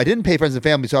 I didn't pay friends and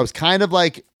family. So I was kind of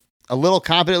like a little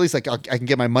confident, at least like I can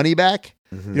get my money back.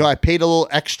 Mm-hmm. I paid a little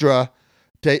extra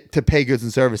to pay goods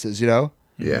and services,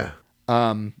 Yeah.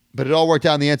 But it all worked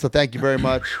out in the end, so thank you very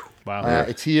much. Wow.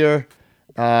 It's here.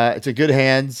 It's in good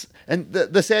hands. And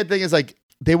the sad thing is, like,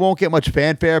 they won't get much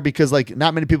fanfare because, like,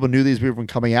 not many people knew these were even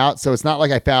coming out. So it's not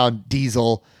like I found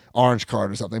Diesel Orange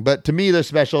Card or something. But to me, they're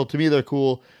special. To me, they're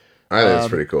cool. I think it's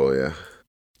pretty cool, yeah.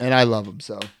 And I love them,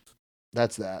 so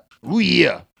that's that. Ooh,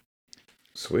 yeah.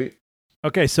 Sweet.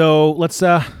 Okay, so let's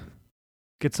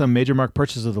get some Major Mark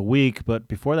purchases of the week. But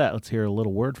before that, let's hear a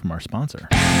little word from our sponsor.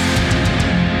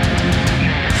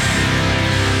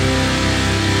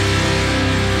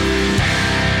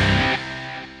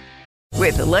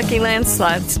 With the Lucky Land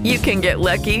Slots, you can get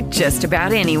lucky just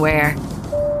about anywhere.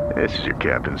 This is your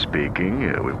captain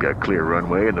speaking. We've got clear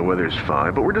runway and the weather's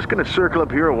fine, but we're just going to circle up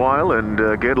here a while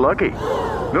and get lucky.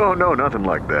 No, nothing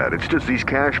like that. It's just these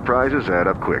cash prizes add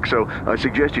up quick. So I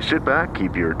suggest you sit back,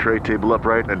 keep your tray table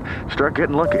upright, and start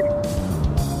getting lucky.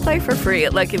 Play for free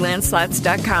at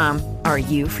LuckyLandSlots.com. Are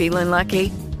you feeling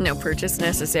lucky? No purchase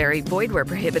necessary. Void where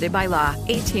prohibited by law.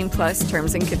 18 plus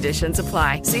terms and conditions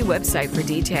apply. See website for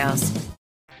details.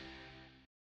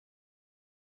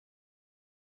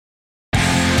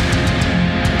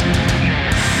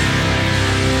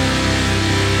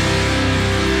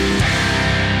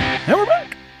 And we're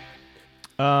back.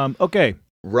 Okay.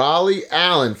 Raleigh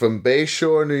Allen from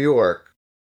Bayshore, New York.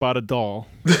 Bought a doll.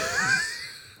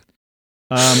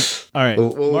 All right.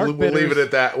 We'll leave it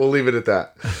at that. We'll leave it at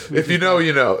that. If you know,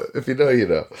 you know. If you know, you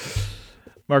know.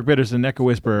 Mark Bitters, the Necker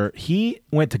Whisperer. He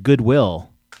went to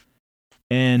Goodwill,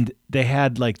 and they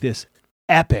had like this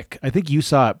epic. I think you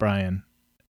saw it, Brian.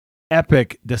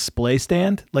 Epic display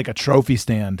stand, like a trophy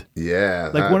stand. Yeah,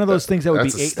 like one of those things that would be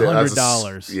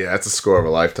 $800. Yeah, that's a score of a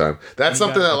lifetime. That's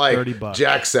something that like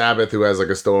Jack Sabbath, who has like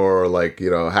a store, or like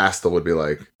Hastel would be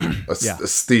like a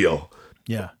steal.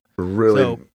 Yeah,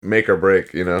 really make or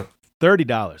break.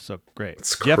 $30. So great.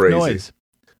 It's Jeff crazy. Noyes,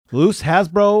 loose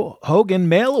Hasbro Hogan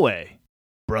mail away,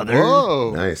 brother.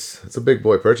 Whoa, nice. It's a big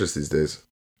boy purchase these days.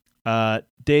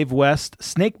 Dave West,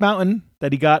 Snake Mountain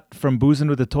that he got from Boozin'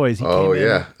 with the Toys. He came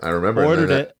in, I remember. Ordered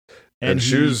it, and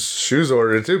shoes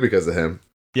ordered it too because of him.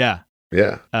 Yeah.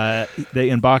 The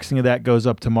unboxing of that goes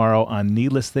up tomorrow on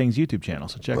Needless Things YouTube channel.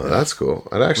 So check. That's cool.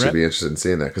 I'd actually be interested in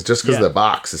seeing that because the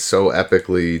box is so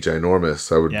epically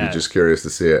ginormous, I would be just curious to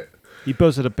see it. He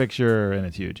posted a picture and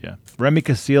it's huge. Yeah. Remy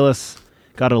Casillas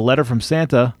got a letter from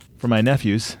Santa for my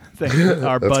nephews.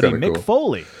 Our buddy Mick cool.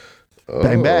 Foley.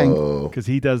 Bang, bang. Because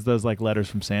he does those like letters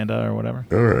from Santa or whatever.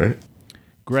 All right.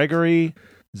 Gregory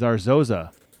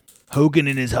Zarzoza. Hogan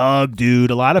and his hog, dude.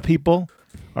 A lot of people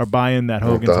are buying that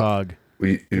Hogan's hog.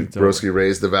 Broski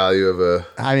raised the value of a...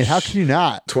 I mean, how can you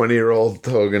not? 20-year-old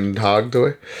Hogan hog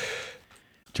toy?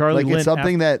 Charlie Lynn. It's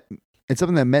something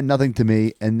that meant nothing to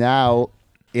me, and now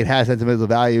it has sentimental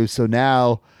value, so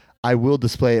now I will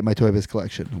display it in my Toy Biz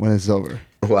collection when it's over.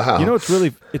 Wow. You know what's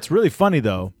really funny,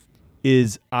 though,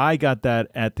 is I got that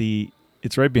at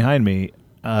it's right behind me.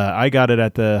 I got it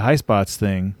at the High Spots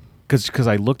thing because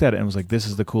I looked at it and was like, this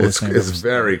is the coolest thing. It's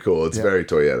very cool. It's very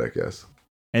toyetic, yes.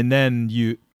 And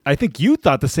then I think you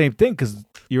thought the same thing because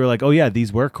you were like, oh yeah,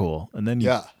 these were cool. And then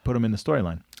you put them in the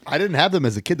storyline. I didn't have them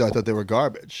as a kid, though. I thought they were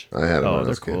garbage. I had them when I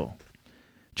was cool.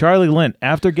 Charlie Lynn,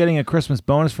 after getting a Christmas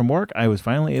bonus from work, I was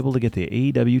finally able to get the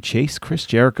AEW Chase Chris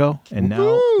Jericho, and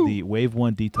now the Wave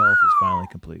 1 Detolf is finally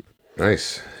complete.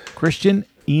 Nice. Christian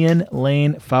Ian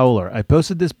Lane Fowler. I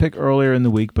posted this pic earlier in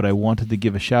the week, but I wanted to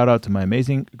give a shout out to my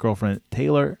amazing girlfriend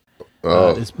Taylor.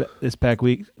 This past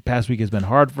week has been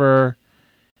hard for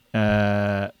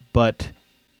her, but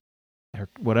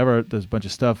whatever. There's a bunch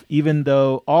of stuff. Even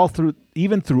through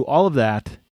all of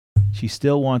that, she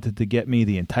still wanted to get me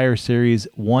the entire series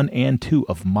 1 and 2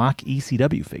 of mock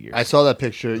ECW figures. I saw that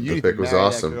picture. The pic was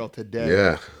awesome. That girl today.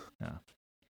 Yeah.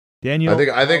 Daniel,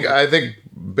 I think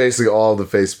basically all the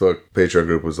Facebook Patreon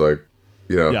group was like,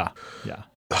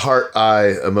 heart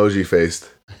eye emoji faced.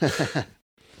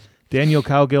 Daniel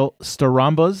Cowgill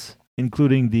Starambas,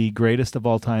 including the greatest of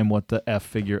all time what the F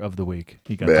figure of the week.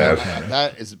 He got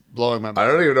that is blowing my mind. I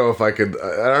don't even know if I could.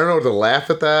 I don't know to laugh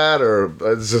at that, or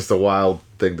it's just a wild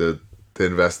thing to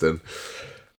invest in.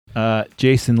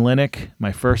 Jason Linick,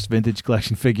 my first vintage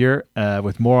collection figure,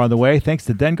 with more on the way. Thanks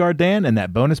to Dengar Dan and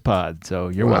that bonus pod. So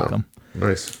you're welcome.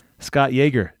 Nice. Scott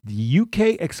Yeager, the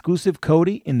UK exclusive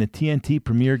Cody in the TNT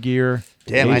Premier Gear.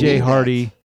 Damn, AJ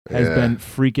Hardy has been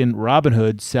freaking Robin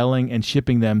Hood selling and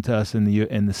shipping them to us in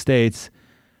the States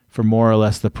for more or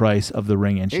less the price of the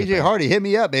ring and shipping. AJ Hardy, hit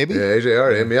me up, baby. Yeah, AJ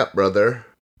Hardy, hit me up, brother.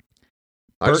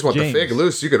 I just want James. the fig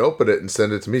loose. You can open it and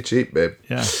send it to me cheap, babe.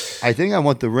 Yeah. I think I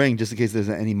want the ring just in case there's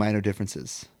any minor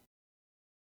differences.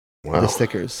 Wow. The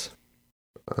stickers.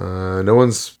 No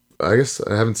one's. I guess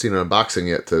I haven't seen an unboxing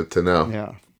yet to know.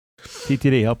 Yeah.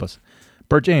 TTD, help us.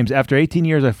 Bert James, after 18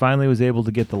 years, I finally was able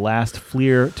to get the last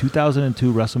Fleer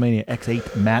 2002 WrestleMania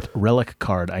X8 matte relic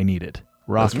card I needed.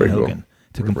 Rock and Hogan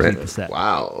to complete the set.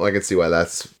 Wow. I can see why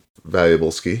that's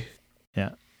valuable, Ski.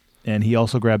 Yeah. And he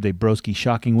also grabbed a Broski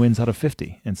Shocking Wins out of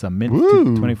 50 and some mint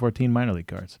 2014 minor league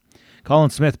cards.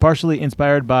 Colin Smith, partially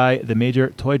inspired by the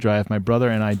major toy drive, my brother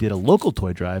and I did a local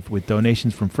toy drive with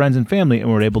donations from friends and family,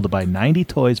 and were able to buy 90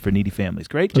 toys for needy families.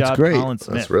 Great job, Colin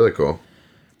Smith. That's really cool.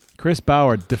 Chris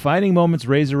Bauer, Defining Moments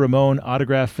Razor Ramon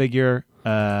autograph figure.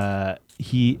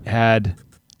 He had,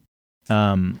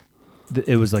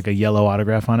 it was like a yellow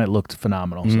autograph on it. It looked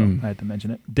phenomenal, so I had to mention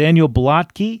it. Daniel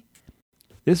Blotke.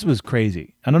 This was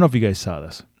crazy. I don't know if you guys saw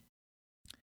this.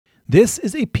 This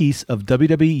is a piece of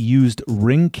WWE used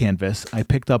ring canvas I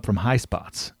picked up from High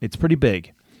Spots. It's pretty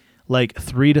big, like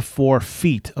 3 to 4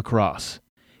 feet across.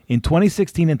 In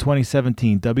 2016 and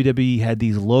 2017, WWE had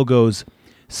these logos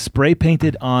spray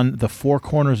painted on the four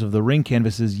corners of the ring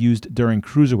canvases used during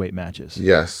cruiserweight matches.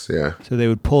 Yes, yeah. So they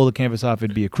would pull the canvas off,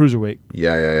 it'd be a cruiserweight.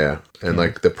 Yeah. And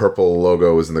like the purple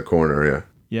logo was in the corner, yeah.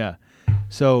 Yeah.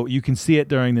 So you can see it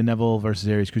during the Neville versus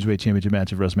Aries Cruiserweight Championship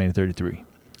match of WrestleMania 33.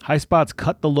 High Spots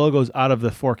cut the logos out of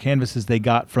the four canvases they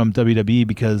got from WWE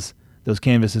because those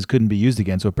canvases couldn't be used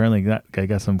again. So apparently I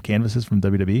got some canvases from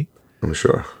WWE. I'm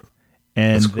sure.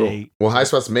 And that's cool. Well, High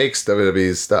Spots makes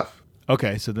WWE's stuff.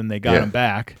 Okay, so then they got them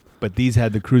back, but these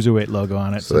had the Cruiserweight logo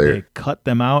on it. So they cut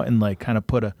them out and like kind of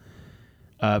put a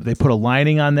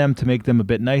lining on them to make them a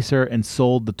bit nicer and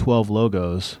sold the 12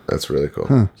 logos. That's really cool.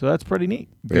 Huh. So that's pretty neat.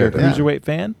 If you're a Cruiserweight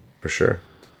fan. For sure.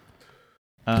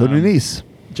 Tony Nese.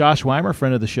 Josh Weimer,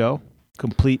 friend of the show.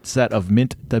 Complete set of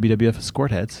mint WWF escort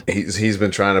heads. He's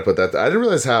been trying to put that. I didn't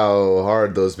realize how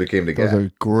hard those became to get. Those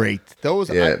are great. But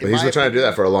he's been trying to do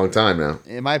that for a long time now.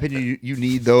 In my opinion, you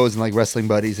need those in like Wrestling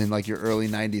Buddies in like your early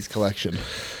 '90s collection.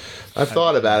 I've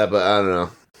thought about it, but I don't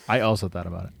know. I also thought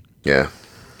about it. Yeah,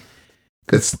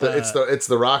 it's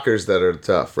the rockers that are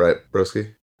tough, right,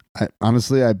 Broski?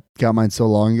 Honestly, I got mine so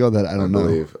long ago that I don't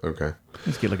know. Okay.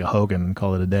 Let's get like a Hogan and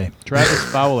call it a day. Travis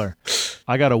Fowler.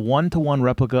 I got a 1-to-1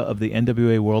 replica of the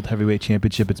NWA World Heavyweight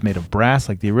Championship. It's made of brass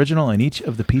like the original, and each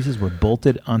of the pieces were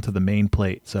bolted onto the main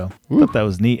plate. So I thought that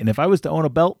was neat. And if I was to own a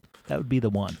belt, that would be the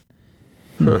one.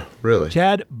 Huh, really?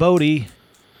 Chad Bodie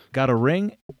got a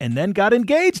ring and then got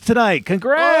engaged tonight.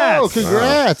 Congrats! Oh,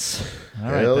 congrats! Wow.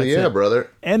 All right, hell yeah, brother.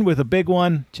 And with a big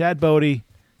one, Chad Bodie,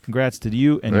 congrats to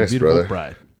you and your beautiful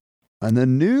bride. And the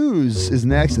news is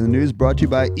next, and the news brought to you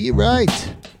by Eat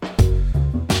Right.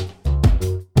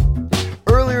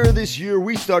 Earlier this year,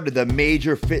 we started the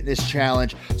Major Fitness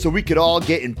Challenge so we could all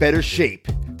get in better shape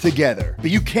together.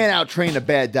 But you can't out-train a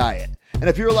bad diet. And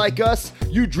if you're like us,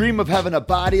 you dream of having a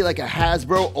body like a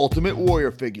Hasbro Ultimate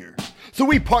Warrior figure. So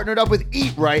we partnered up with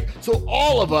Eat Right so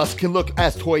all of us can look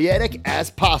as toyetic as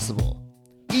possible.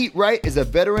 Eat Right is a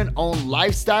veteran-owned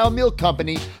lifestyle meal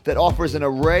company that offers an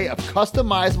array of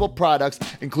customizable products,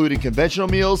 including conventional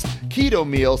meals, keto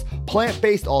meals,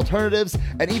 plant-based alternatives,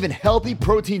 and even healthy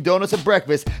protein donuts at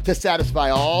breakfast to satisfy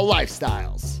all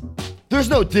lifestyles. There's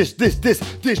no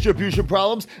distribution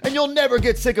problems, and you'll never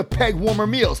get sick of peg warmer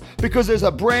meals because there's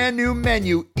a brand new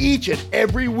menu each and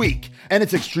every week, and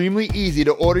it's extremely easy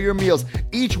to order your meals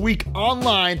each week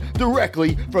online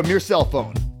directly from your cell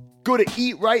phone. Go to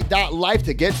eatright.life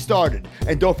to get started.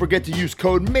 And don't forget to use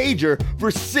code MAJOR for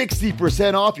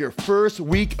 60% off your first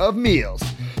week of meals.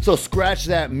 So scratch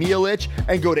that meal itch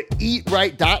and go to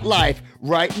eatright.life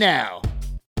right now.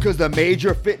 Because the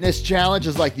Major Fitness Challenge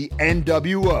is like the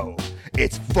NWO.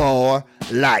 It's for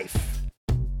life.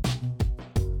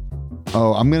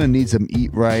 Oh, I'm going to need some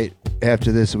Eat Right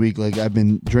after this week. Like, I've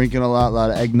been drinking a lot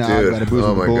of eggnog, a lot of booze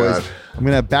with the boys. God. I'm going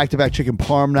to have back-to-back chicken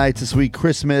parm nights this week,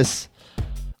 Christmas.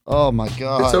 Oh my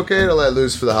God. It's okay to let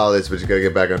loose for the holidays, but you got to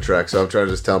get back on track. So I'm trying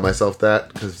to just tell myself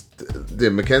that because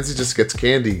Mackenzie just gets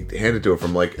candy handed to her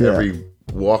from every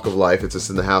walk of life. It's just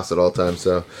in the house at all times.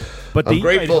 So, but the Eat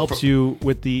Right helps you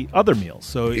with the other meals.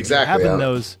 So if you're having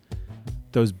those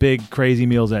big crazy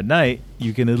meals at night,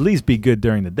 you can at least be good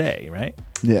during the day, right?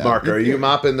 Yeah. Mark, are you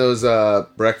mopping those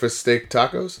breakfast steak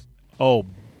tacos? Oh,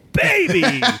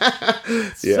 baby,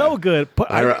 so good.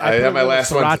 I had my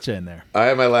last one in there. I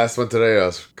had my last one today. I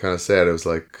was kind of sad. It was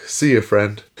like, see you,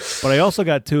 friend. But I also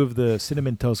got 2 of the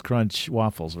cinnamon toast crunch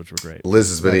waffles, which were great. Liz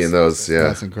has been eating those. Yeah,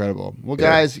 that's incredible. Well,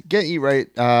 guys, get Eat Right.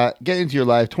 Get into your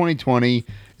life. 2020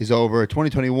 is over.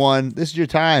 2021. This is your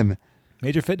time.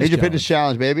 Major Fitness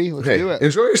Challenge, baby. Let's do it.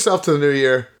 Enjoy yourself to the new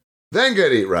year. Then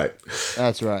get Eat Right.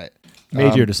 That's right.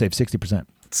 Major to save 60%.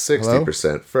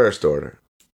 60%. First order.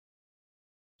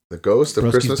 The ghost of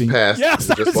Christmas past. Yes,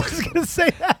 I was just going to say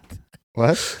that.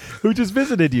 What? Who just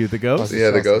visited you? The ghost?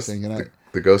 Yeah, the ghost.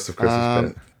 The ghost of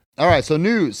Christmas past. All right, so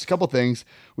news. A couple things.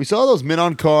 We saw those men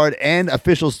on card and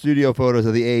official studio photos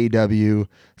of the AEW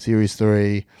Series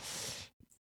 3.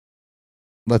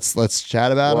 Let's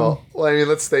chat about them. Well, I mean,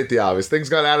 let's state the obvious. Things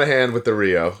got out of hand with the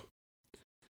Rio.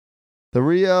 The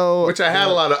Rio, which I had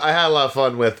a lot of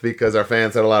fun with because our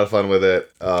fans had a lot of fun with it.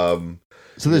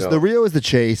 So the Rio is the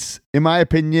chase. In my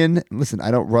opinion, listen, I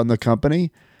don't run the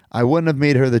company. I wouldn't have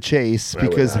made her the chase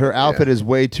because her outfit is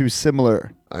way too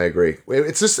similar. I agree.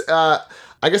 It's just, I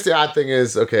guess the odd thing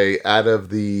is, okay, out of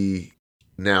the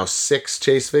now 6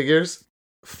 chase figures,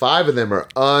 5 of them are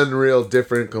unreal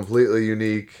different, completely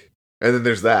unique. And then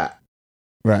there's that.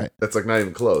 Right. That's like not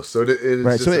even close. So it is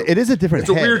right. So it is a different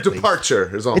head. It's a weird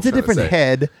departure, is all it's a different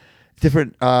head,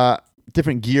 different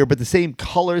gear, but the same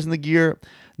colors in the gear.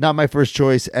 Not my first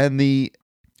choice. And the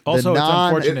Also, it's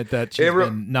unfortunate that she's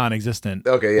been non-existent.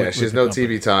 Okay, yeah, she has no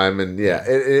TV time, and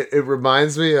it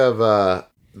reminds me of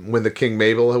when the King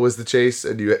Mabel was the chase,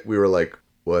 and we were like,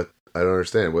 "What? I don't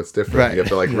understand. What's different?" Right. You have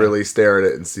to like really stare at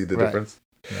it and see the difference.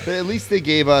 But at least they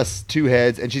gave us 2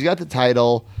 heads, and she's got the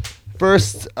title.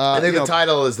 First, I think the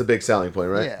title is the big selling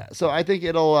point, right? Yeah. So I think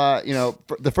it'll,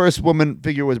 the first woman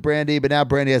figure was Brandy, but now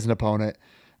Brandy has an opponent.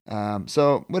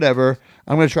 So whatever.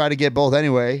 I'm going to try to get both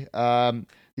anyway.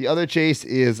 The other chase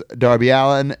is Darby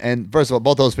Allin, and first of all,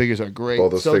 both those figures are great.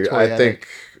 Both those figures. I think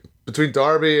between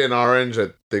Darby and Orange, I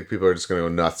think people are just going to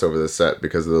go nuts over the set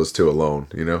because of those 2 alone.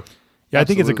 You know? Yeah, I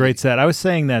think it's a great set. I was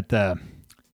saying that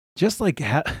just like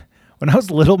when I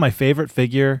was little,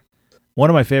 one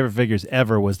of my favorite figures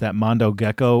ever was that Mondo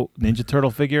Gecko Ninja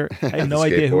Turtle figure. I had no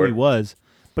idea who he was,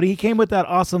 but he came with that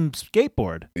awesome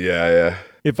skateboard. Yeah.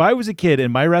 If I was a kid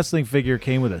and my wrestling figure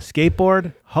came with a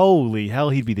skateboard, holy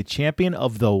hell, he'd be the champion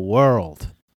of the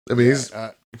world. I mean, he's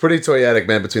pretty toyetic,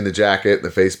 man, between the jacket, the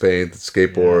face paint, the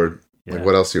skateboard. Yeah. Like,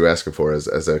 what else are you asking for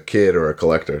as a kid or a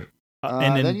collector?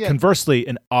 And then conversely,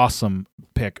 an awesome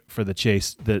pick for the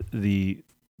chase, the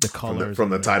colors. From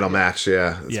the title match,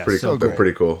 it's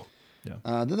pretty cool.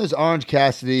 Yeah. Then there's Orange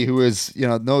Cassidy, who is,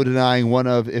 no denying one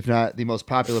of, if not the most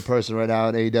popular person right now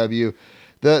in AEW.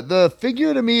 The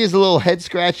figure to me is a little head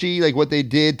scratchy, like what they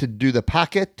did to do the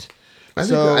pocket.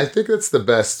 I think that's the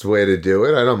best way to do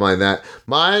it. I don't mind that.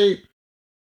 My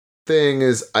thing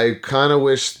is, I kind of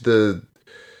wish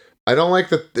I don't like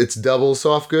that it's double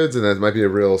soft goods, and that might be a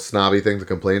real snobby thing to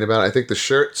complain about. I think the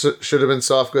shirt should have been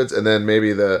soft goods, and then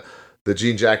maybe the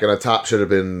jean jacket on top should have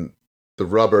been the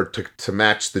rubber to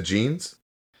match the jeans.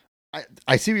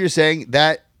 I see what you're saying.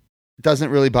 That doesn't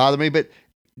really bother me, but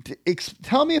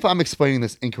tell me if I'm explaining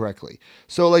this incorrectly.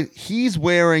 So, like, he's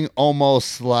wearing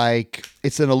almost like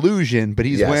it's an illusion, but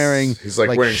he's wearing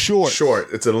shorts. Short.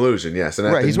 It's an illusion, yes. And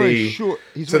at he's the knee, wearing short.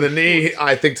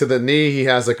 I think to the knee, he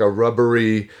has like a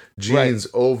rubbery jeans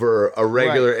over a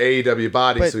regular AEW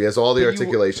body, so he has all the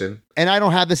articulation. And I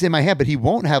don't have this in my head, but he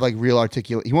won't have like real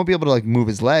articulation. He won't be able to like move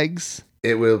his legs.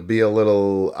 It will be a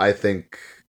little, I think,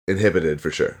 inhibited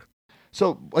for sure.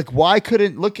 So, like, why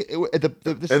couldn't look at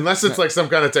this, unless it's like some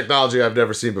kind of technology I've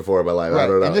never seen before in my life. Right. I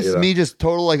don't know. And this is me just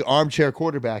total like armchair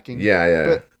quarterbacking. Yeah.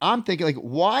 But I'm thinking, like,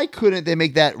 why couldn't they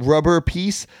make that rubber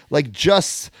piece like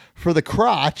just for the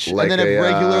crotch and then have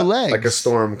regular legs, like a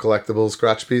Storm Collectibles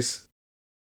crotch piece?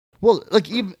 Well, like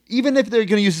even if they're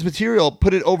going to use this material,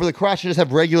 put it over the crotch and just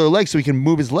have regular legs so he can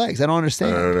move his legs. I don't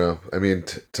understand. I don't know. I mean,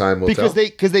 time will tell.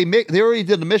 Because they already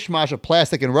did the mishmash of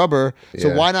plastic and rubber,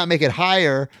 so why not make it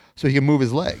higher so he can move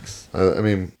his legs? I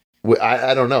mean,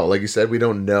 I don't know. Like you said, we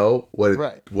don't know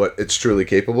what it's truly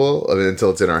capable of until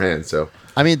it's in our hands. So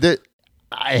I mean,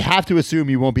 I have to assume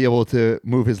you won't be able to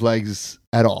move his legs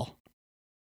at all.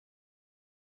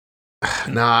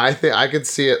 Nah, I think I could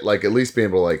see it like at least being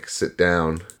able to like sit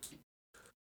down.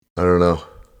 I don't know.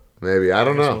 Maybe I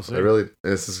don't know.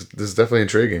 This is definitely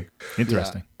intriguing.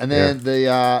 Interesting. Yeah. And then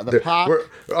the Pac, we're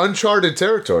uncharted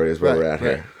territory is where we're at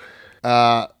here.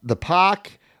 The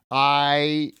Pac,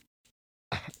 I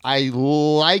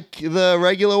like the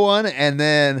regular one, and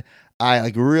then I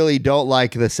like really don't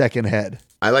like the second head.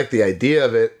 I like the idea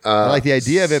of it.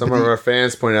 Some of our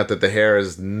fans point out that the hair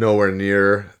is nowhere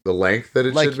near the length that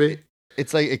it should be.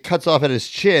 It's like it cuts off at his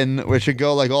chin, which should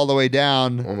go like all the way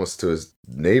down, almost to his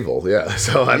navel. Yeah.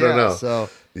 So I don't know. So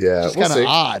it's kind of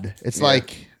odd. It's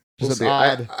like just an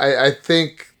odd. I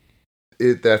think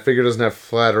that figure doesn't have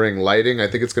flattering lighting. I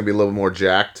think it's going to be a little more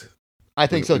jacked. I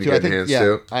think so too. I think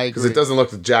I agree because it doesn't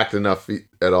look jacked enough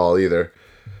at all either.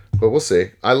 But we'll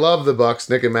see. I love the Bucks,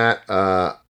 Nick and Matt.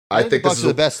 I think the Bucks this is are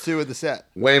the best two of the set.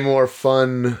 Way more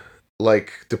fun.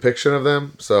 Like depiction of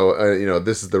them, so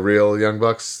this is the real Young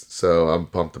Bucks, so I'm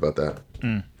pumped about that.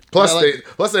 Plus,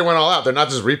 they went all out. They're not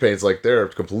just repaints; like they're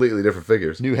completely different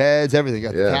figures. New heads, everything.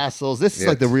 Got the tassels. This is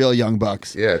like the real Young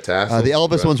Bucks. Yeah, tassels. The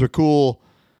Elvis ones were cool,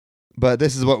 but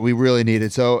this is what we really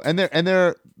needed. So, and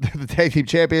they're the tag team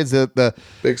champions. The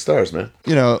big stars, man.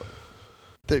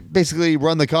 They basically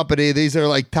run the company. These are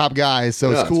like top guys,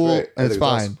 so it's cool and it's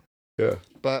fine. Awesome. Yeah,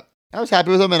 but I was happy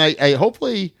with them, and I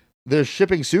hopefully. They're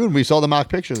shipping soon. We saw the mock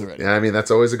pictures already. Yeah, I mean, that's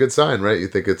always a good sign, right? You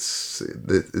think it's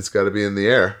got to be in the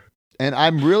air. And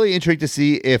I'm really intrigued to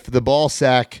see if the ball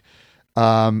sack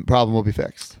problem will be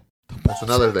fixed. That's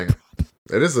another thing.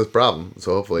 It is a problem,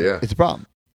 so hopefully, yeah. It's a problem.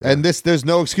 Yeah. And there's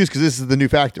no excuse because this is the new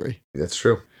factory. That's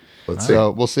true. Let's see. So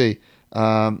we'll see.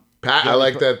 I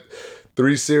like that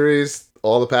 3 series.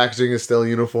 All the packaging is still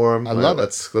uniform. I love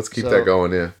it. Let's keep that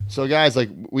going, yeah. So guys, like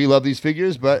we love these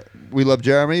figures, but we love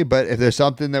Jeremy. But if there's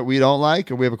something that we don't like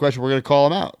or we have a question, we're going to call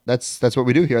him out. That's what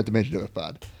we do here at the Major WF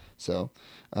Pod. So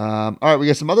All right, we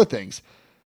got some other things.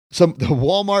 The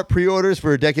Walmart pre-orders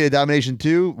for A Decade of Domination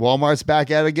 2. Walmart's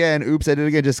back at it again. Oops, I did it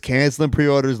again. Just canceling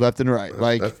pre-orders left and right.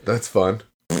 Like that's fun.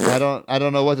 I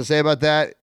don't know what to say about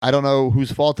that. I don't know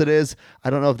whose fault it is. I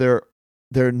don't know if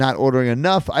they're not ordering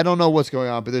enough. I don't know what's going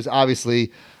on, but there's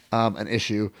obviously an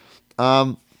issue.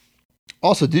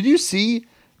 Also, did you see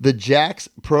the Jax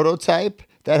prototype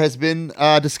that has been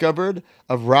discovered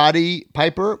of Roddy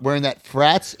Piper wearing that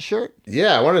Frats shirt?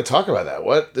 Yeah, I wanted to talk about that.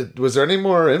 What was there any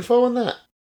more info on that?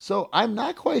 So I'm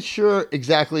not quite sure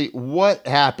exactly what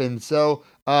happened. So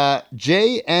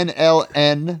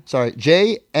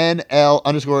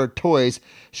JNL_toys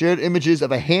shared images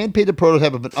of a hand-painted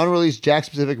prototype of an unreleased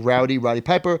Jack-specific Roddy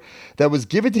Piper that was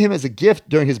given to him as a gift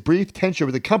during his brief tenure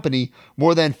with the company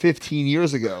more than 15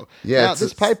 years ago. Yeah, now,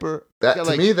 this Piper...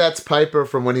 To me, that's Piper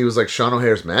from when he was like Sean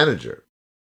O'Hare's manager.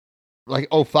 Like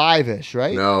 05-ish,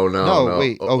 right? No.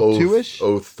 Wait, 02-ish?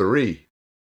 03.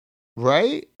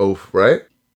 Right? Right?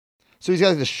 So he's got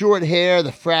like the short hair,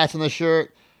 the frats on the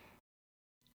shirt.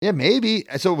 Yeah, maybe.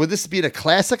 So would this be in a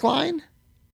classic line?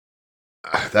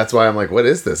 That's why I'm like, what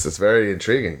is this? It's very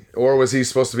intriguing. Or was he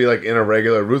supposed to be like in a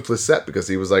regular Ruthless set because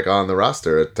he was like on the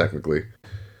roster technically?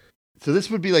 So this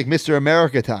would be like Mr.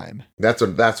 America time. That's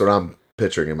what I'm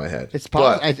picturing in my head. It's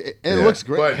possible. It looks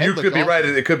great. But you could be right.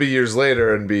 It could be years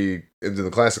later and be into the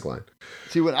classic line.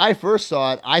 See, when I first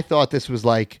saw it, I thought this was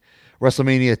like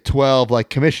WrestleMania 12,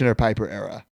 like Commissioner Piper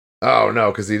era. Oh, no,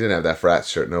 because he didn't have that frat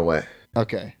shirt. No way.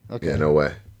 Okay. Yeah, no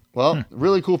way. Well,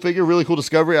 really cool figure, really cool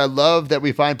discovery. I love that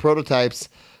we find prototypes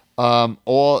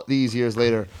all these years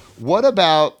later. What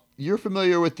about, you're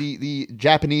familiar with the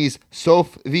Japanese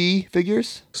Sofubi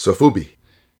figures? Sofubi.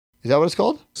 Is that what it's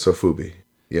called? Sofubi.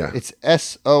 Yeah. It's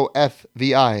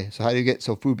Sofvi. So how do you get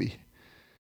Sofubi?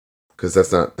 Because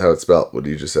that's not how it's spelled, what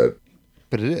you just said.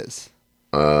 But it is.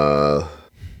 No.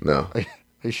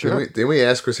 Are you sure? Didn't we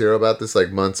ask Chris Hero about this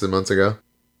like months and months ago?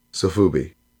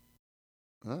 Sofubi.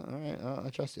 All right, I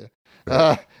trust you.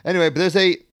 Anyway, but there's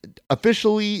a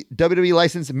officially WWE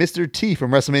licensed Mr. T from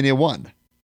WrestleMania 1.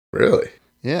 Really?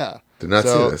 Yeah. Did not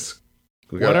see this.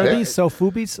 What are these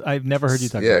Sofubis? I've never heard you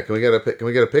talk about. Yeah, can we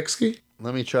get a pick ski?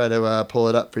 Let me try to pull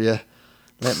it up for you.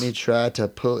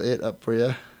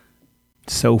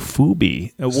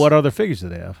 Sofubi. What other figures do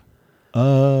they have?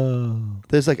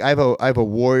 There's like I have a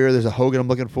Warrior. There's a Hogan I'm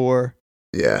looking for.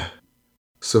 Yeah,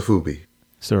 Sofubi.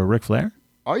 Is there a Ric Flair?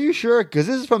 Are you sure? Because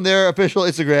this is from their official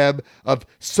Instagram of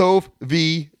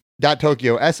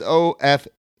Sofvi.Tokyo.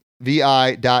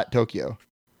 SOFVI.Tokyo.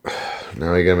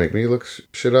 Now you gotta make me look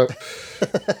shit up.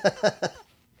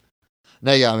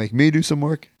 Now you gotta make me do some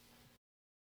work.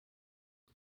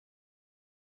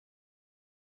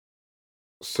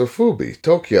 Sofubi,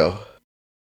 Tokyo.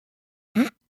 All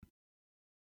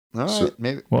right,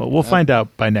 maybe. Well, we'll find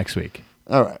out by next week.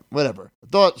 All right, whatever. I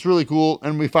thought it's really cool,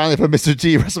 and we finally put Mr.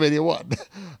 T WrestleMania 1.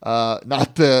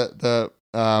 Not the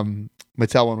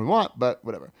Mattel one we want, but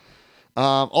whatever.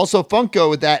 Also, Funko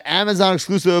with that Amazon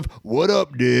exclusive "What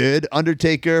Up, Dude"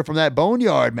 Undertaker from that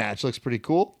Boneyard match looks pretty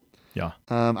cool. Yeah.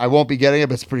 I won't be getting it,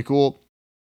 but it's pretty cool.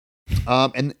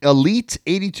 And Elite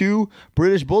 82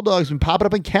 British Bulldogs been popping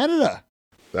up in Canada.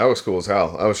 That was cool as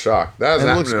hell. I was shocked. That hasn't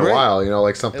happened in a while. You know,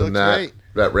 like something that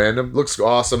random. Looks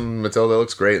awesome. Matilda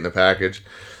looks great in the package.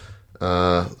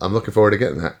 I'm looking forward to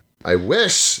getting that. I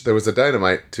wish there was a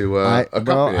Dynamite to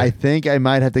accompany it. I think I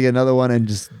might have to get another one and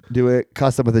just do it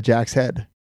custom with a Jack's head.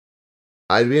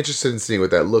 I'd be interested in seeing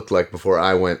what that looked like before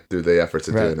I went through the efforts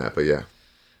of doing that, but yeah.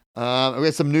 We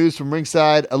got some news from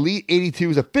Ringside. Elite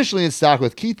 82 is officially in stock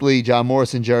with Keith Lee, John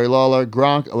Morrison, Jerry Lawler,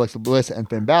 Gronk, Alexa Bliss, and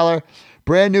Finn Balor.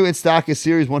 Brand new in stock is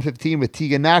Series 115 with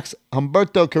Tegan Knox,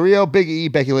 Humberto Carrillo, Big E,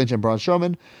 Becky Lynch, and Braun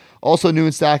Strowman. Also new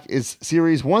in stock is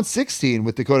Series 116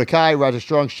 with Dakota Kai, Roger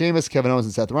Strong, Sheamus, Kevin Owens,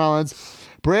 and Seth Rollins.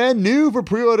 Brand new for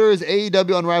pre-order is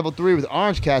AEW Unrivaled 3 with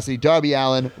Orange Cassidy, Darby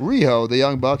Allin, Riho, the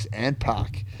Young Bucks, and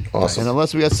Pac. Awesome. And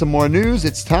unless we got some more news,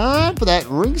 it's time for that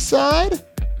Ringside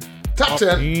Top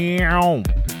 10.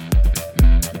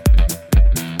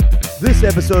 This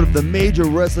episode of the Major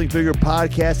Wrestling Figure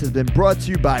Podcast has been brought to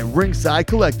you by Ringside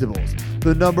Collectibles,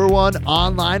 the #1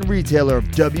 online retailer of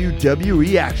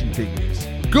WWE action figures.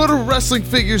 Go to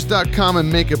WrestlingFigures.com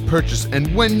and make a purchase,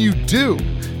 and when you do,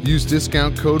 use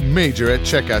discount code MAJOR at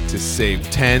checkout to save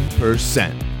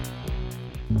 10%.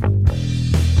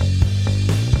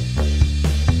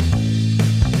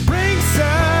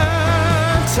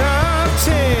 Ringside Top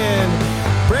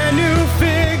 10. Brand new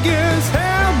figures,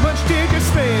 how much did you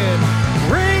spend?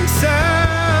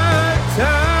 Ringside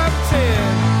Top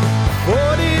 10.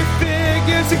 40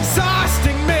 figures,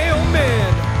 exhausting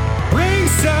mailmen.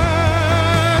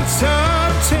 Ringside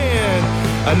Top 10.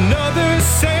 Another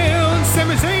sound,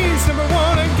 Sami Zayn's number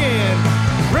 1 again.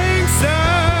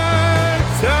 Ringside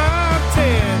Top 10.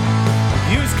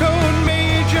 Use code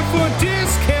MAJOR for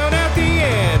discount at the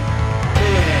end. 10,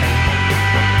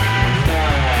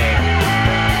 9,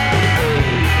 8,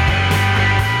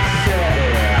 7,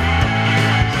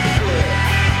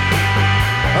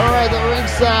 6. All right, the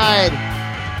Ringside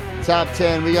Top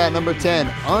 10. We got number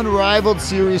 10, Unrivaled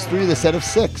Series 3, the set of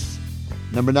 6.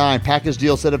 Number 9, Package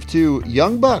Deal set of 2,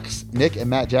 Young Bucks, Nick and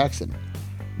Matt Jackson.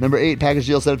 Number 8, Package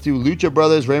Deal set of 2, Lucha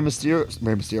Brothers, Rey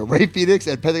Mysterio, Ray Phoenix,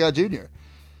 and Pentagon Jr.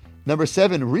 Number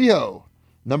 7, Riho.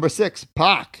 Number 6,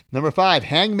 Pac. Number 5,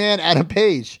 Hangman Adam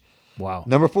Page. Wow.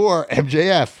 Number 4,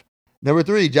 MJF. Number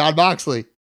 3, Jon Moxley.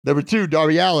 Number 2,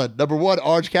 Darby Allin. Number 1,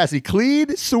 Orange Cassidy.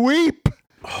 Clean sweep.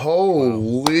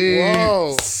 Holy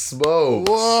smokes.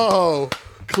 Whoa.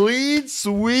 Clean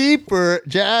sweep for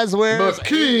Jazzware's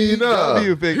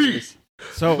AEW figures.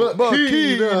 So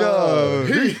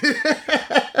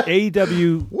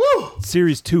AEW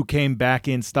Series 2 came back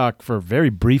in stock for a very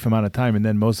brief amount of time, and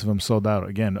then most of them sold out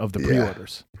again of the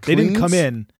pre-orders. They didn't come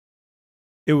in.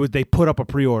 They put up a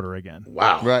pre-order again.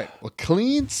 Wow. Right. Well,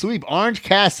 clean sweep. Orange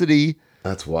Cassidy.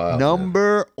 That's wild.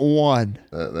 Number 1.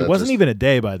 It wasn't even a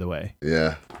day, by the way.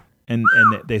 Yeah. And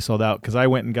they sold out because I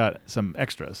went and got some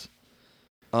extras.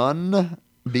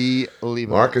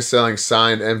 Unbelievable. Mark is selling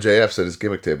signed MJFs at his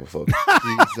gimmick table, folks.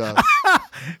 Jesus.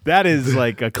 That is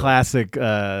like a classic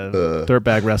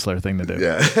dirtbag wrestler thing to do.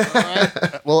 Yeah. All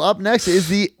right. Well, up next is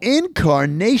the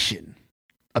Incarnation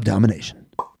of Domination.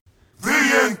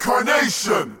 The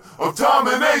Incarnation of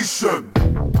Domination.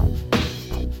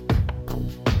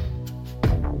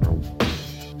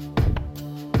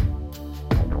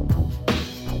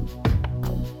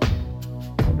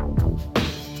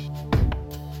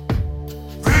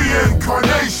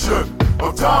 Incarnation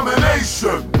of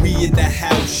domination. We in the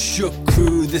house, shook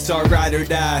crew, this our ride or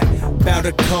die. About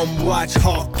to come watch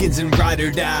Hawkins and ride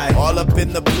or die. All up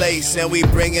in the place and we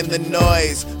bringing the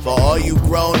noise. For all you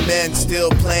grown men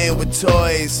still playing with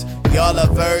toys. Y'all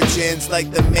are virgins like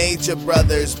the Major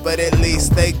Brothers, but at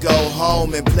least they go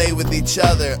home and play with each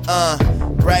other.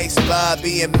 Bryce,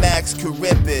 Bobby, and Max can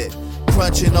rip it.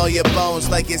 Crunching all your bones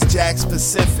like it's Jack's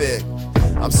Pacific.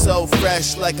 I'm so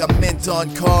fresh like a mint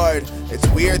on card. It's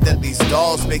weird that these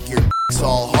dolls make your dicks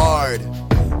all hard.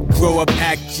 Grow up,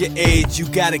 act your age, you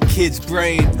got a kid's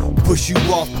brain. Push you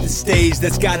off the stage,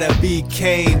 that's gotta be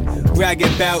Kane.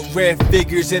 Bragging about rare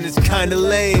figures and it's kinda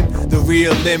lame. The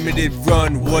real limited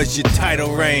run was your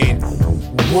title reign.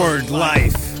 Word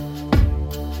life.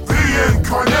 The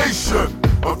Incarnation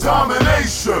of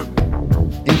Domination.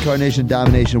 Incarnation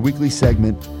Domination, a weekly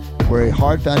segment where a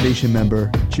Hard Foundation member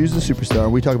chooses a superstar,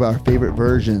 and we talk about our favorite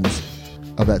versions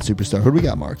of that superstar. Who do we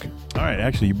got, Mark? All right,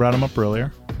 actually, you brought him up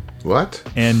earlier. What?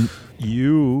 And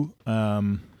you...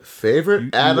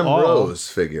 favorite Adam Rose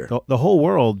figure. The whole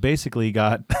world basically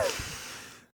got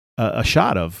a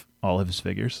shot of all of his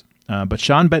figures. But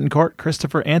Sean Betancourt,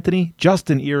 Christopher Anthony,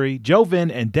 Justin Erie, Joe Vinn,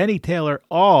 and Denny Taylor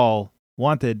all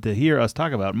wanted to hear us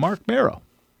talk about Mark Barrow.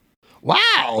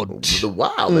 Wow.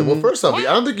 Wow. Man. Well, first off, I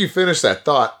don't think you finished that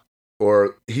thought.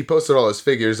 Or he posted all his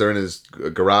figures. They're in his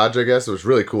garage, I guess. It was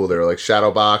really cool. They were like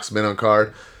shadow box, mint on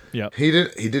card. Yeah. He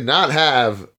did not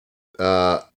have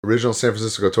original San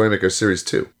Francisco Toymaker Series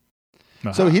 2.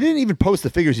 Uh-huh. So he didn't even post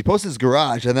the figures. He posted his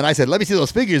garage, and then I said, "Let me see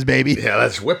those figures, baby." Yeah,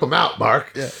 let's whip them out,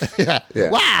 Mark. Yeah.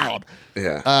 Wow.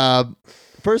 Yeah.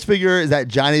 First figure is that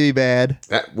Johnny B. Bad.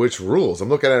 Which rules? I'm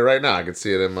looking at it right now. I can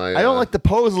see it in my. I don't like the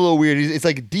pose. A little weird. It's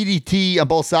like DDT on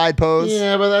both side pose.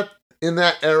 Yeah, but in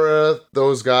that era,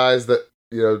 those guys that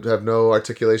have no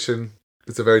articulation,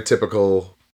 it's a very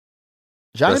typical.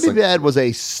 Johnny wrestling. B. Bad was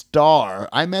a star.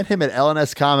 I met him at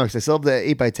LNS Comics. I still have the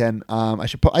 8x10.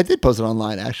 I did post it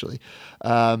online actually.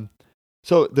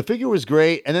 So the figure was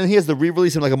great, and then he has the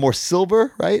re-release in like a more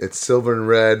silver, right? It's silver and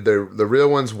red. The real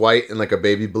one's white and like a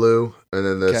baby blue, and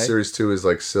then the Okay. Series 2 is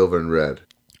like silver and red.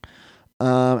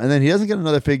 And then he doesn't get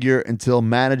another figure until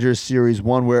Manager Series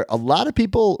 1, where a lot of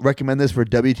people recommend this for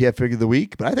WTF Figure of the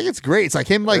Week, but I think it's great. It's like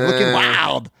him looking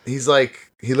wild. He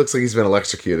looks like he's been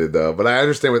electrocuted though. But I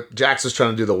understand what Jax was trying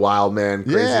to do, the wild man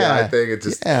crazy eye thing. It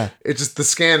just the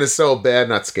scan is so bad.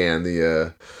 Not scan,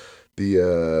 the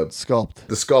sculpt.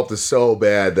 The sculpt is so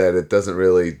bad that it doesn't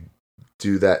really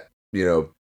do that,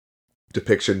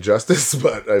 depiction justice.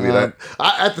 But I mean,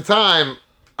 I at the time,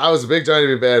 I was a big Johnny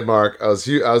B. Bad Mark. I was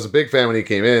a big fan when he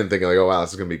came in, thinking like, oh wow,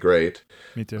 this is gonna be great.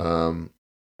 Me too.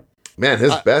 Man,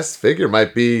 his best figure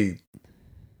might be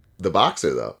the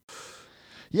boxer though.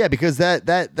 Yeah, because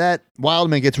that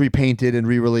Wildman gets repainted and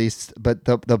re-released, but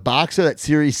the boxer, that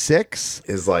Series 6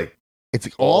 is like It's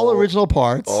all original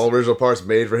parts. All original parts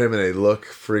made for him, and they look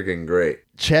freaking great.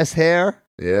 Chest hair.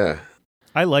 Yeah.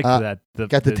 I like that.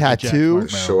 Got the tattoo.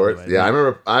 Short. Yeah, I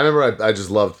remember. I just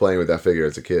loved playing with that figure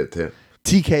as a kid too.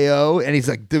 TKO, and he's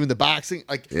like doing the boxing.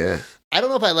 Like, yeah. I don't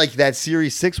know if I like that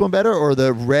Series 6 one better or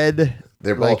the red.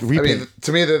 They're both. I mean,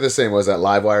 to me, they're the same. Was that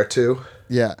Livewire 2?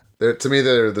 Yeah. To me,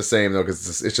 they're the same though,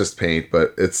 because it's just paint.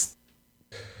 But it's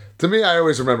to me, I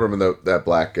always remember him in that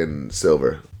black and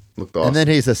silver. Looked awesome. And then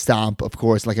he's a Stomp, of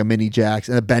course, like a mini Jax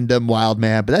and a Bendham Wild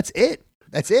Man. But that's it.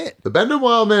 The Bendham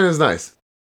Wild Man is nice.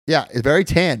 Yeah, it's very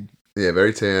tan. Yeah,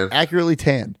 very tan. Accurately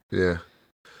tan. Yeah.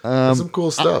 That's some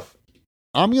cool stuff.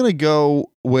 I'm gonna go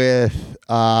with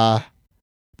the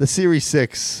Series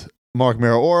 6 Mark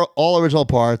Mero, or all original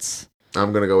parts.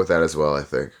 I'm gonna go with that as well. I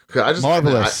think.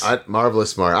 Marvelous.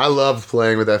 Marvelous Mark. I loved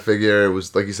playing with that figure. It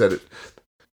was like you said.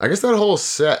 I guess that whole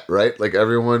set, right? Like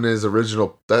everyone is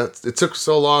original. It took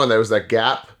so long, and there was that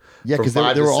gap. Yeah, because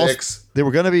they were all they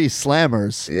were gonna be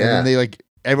slammers. Yeah, and then they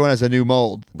everyone has a new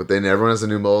mold. But then everyone has a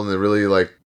new mold, and they really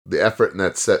the effort in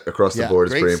that set across the board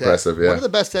is pretty impressive. Yeah, one of the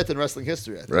best sets in wrestling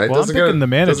history. I think. Right? Well, I'm picking the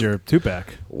manager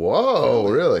 2-pack. Whoa,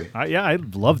 really? I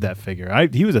love that figure.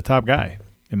 He was a top guy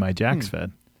in my Jax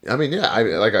Fed. I mean, yeah.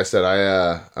 Like I said,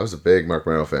 I was a big Mark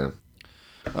Mero fan.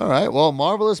 All right. Well,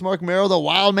 Marvelous Mark Mero, the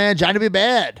Wild Man, Johnny Be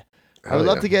Bad. I would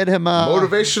love to get him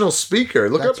motivational speaker.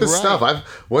 Look up his stuff.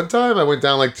 One time I went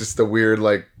down just a weird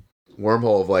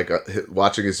wormhole of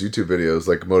watching his YouTube videos,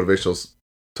 motivational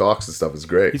talks and stuff. Is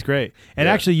great. He's great. And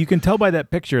actually, you can tell by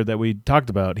that picture that we talked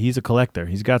about, he's a collector.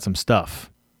 He's got some stuff.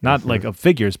 Not of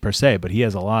figures per se, but he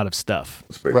has a lot of stuff.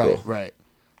 It's pretty cool. Right.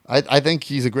 I think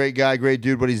he's a great guy, great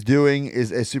dude. What he's doing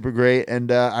is super great.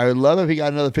 And I would love if he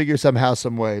got another figure somehow,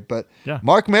 some way. But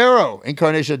Mark Mero,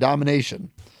 Incarnation of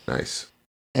Domination. Nice.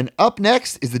 And up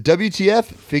next is the WTF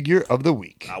Figure of the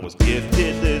Week. I was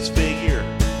gifted this figure,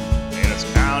 and it's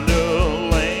kind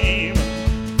of lame.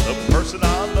 The person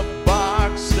on the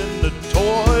box and the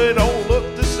toy don't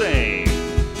look the same.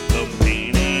 The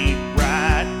paint ain't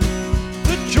right,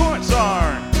 the joints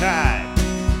aren't tight.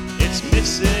 It's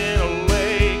missing a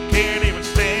leg, can't even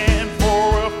stand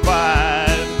for a fight.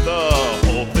 The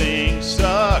whole thing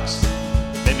sucks,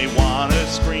 made me wanna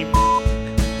scream.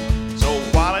 So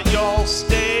why don't y'all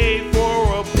stay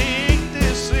for a peek?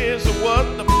 This is what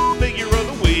the figure of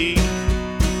the week.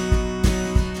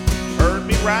 Heard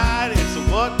me right, it's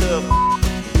what the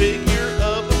figure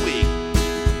of the week.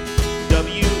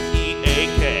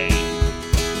 WEAK.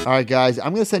 All right, guys,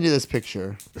 I'm going to send you this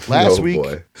picture. Last week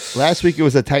it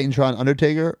was a Titantron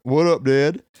Undertaker. What up,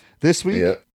 dude? This week,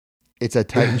 it's a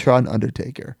Titantron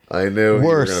Undertaker. I knew you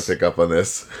were going to pick up on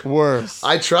this. Worse.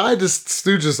 I tried to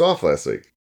stooge this off last week.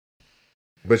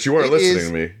 But you weren't listening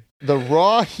to me. The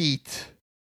Raw Heat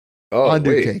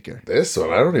Undertaker. Wait, this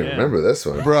one? I don't even remember this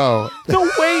one. Bro. The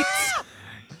weight.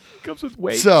 Comes with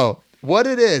weight. So, what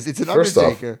it is, it's an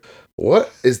Undertaker.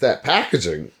 What is that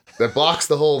packaging that blocks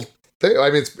the whole thing? I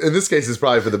mean, in this case, it's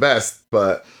probably for the best,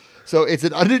 but... So, it's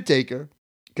an Undertaker,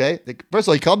 okay? First of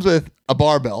all, he comes with a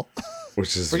barbell.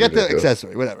 Which is Forget ridiculous. the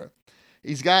accessory, whatever.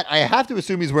 He's got, I have to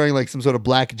assume he's wearing some sort of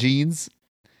black jeans.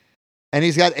 And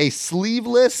he's got a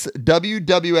sleeveless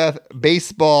WWF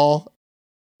baseball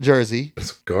jersey.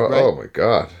 Right? Oh, my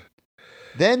God.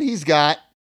 Then he's got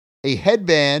a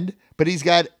headband, but he's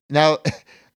got now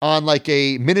on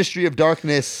a Ministry of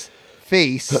Darkness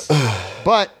face.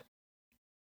 But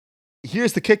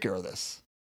here's the kicker of this.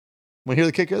 Want to hear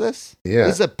the kicker of this? Yeah.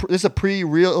 This is a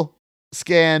pre-real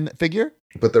scan figure.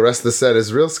 But the rest of the set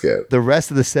is real scan. The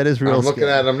rest of the set is real I'm looking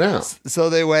at them now. So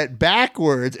they went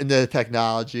backwards into the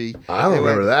technology. I don't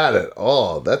remember that at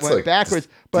all. That's backwards.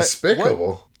 But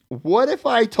despicable. What if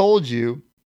I told you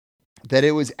that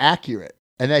it was accurate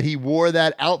and that he wore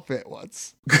that outfit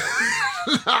once?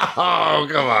 Oh,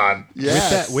 come on.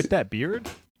 Yes. With that beard?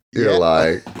 You're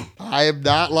lying. I am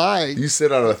not lying. You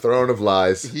sit on a throne of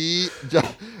lies.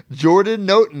 Jordan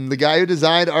Noten, the guy who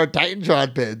designed our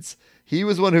Titantron pins, he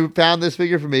was one who found this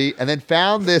figure for me, and then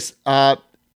found this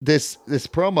this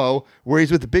promo where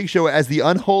he's with the Big Show as the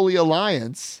Unholy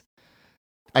Alliance.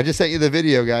 I just sent you the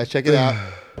video, guys. Check it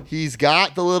out. He's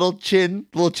got the little chinny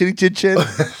chin.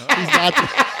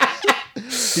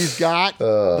 He's got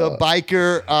the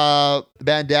biker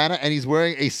bandana, and he's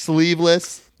wearing a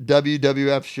sleeveless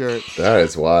WWF shirt. That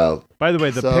is wild. By the way,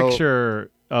 the picture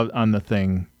on the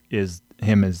thing is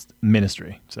him as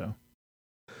Ministry. So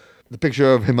the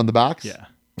picture of him on the box? Yeah.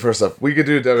 First off, we could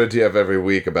do WTF every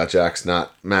week about Jax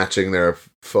not matching their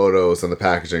photos on the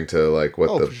packaging to what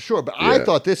for sure. But I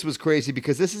thought this was crazy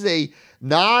because this is a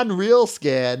non-real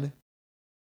scan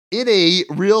in a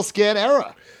real scan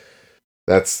era.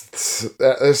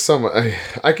 There's some.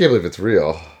 I can't believe it's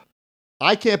real.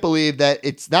 I can't believe that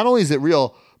it's not only is it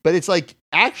real, but it's like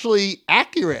actually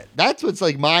accurate. That's what's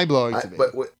like mind blowing to me.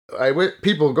 But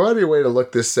people go out of your way to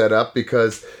look this set up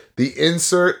because the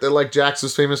insert that like Jax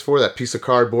was famous for, that piece of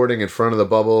cardboarding in front of the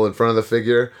bubble, in front of the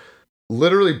figure,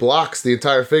 literally blocks the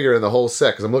entire figure in the whole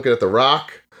set. Because I'm looking at The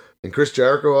Rock and Chris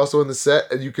Jericho also in the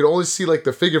set, and you can only see like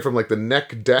the figure from like the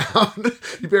neck down.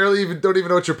 You don't even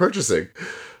know what you're purchasing.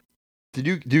 Do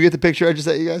you get the picture I just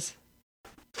sent you guys?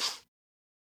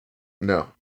 No.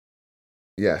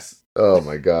 Yes. Oh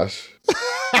my gosh.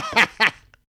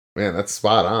 Man, that's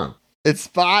spot on. It's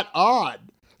spot on.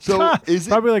 So is it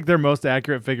probably like their most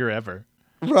accurate figure ever?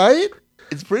 Right?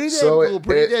 It's pretty damn cool,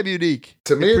 pretty damn unique.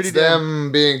 To me, it's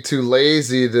them being too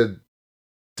lazy to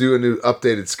do a new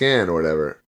updated scan or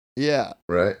whatever. Yeah.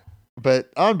 Right? But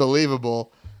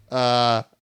unbelievable. I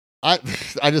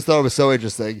just thought it was so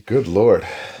interesting. Good Lord.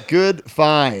 Good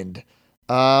find.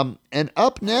 And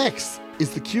up next is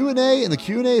the Q&A, and the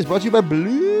Q&A is brought to you by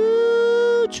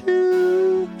Blue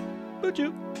Chew. Blue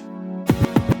Chew.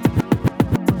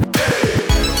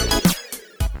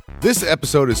 This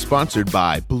episode is sponsored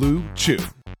by Blue Chew.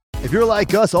 If you're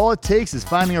like us, all it takes is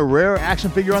finding a rare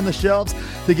action figure on the shelves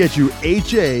to get you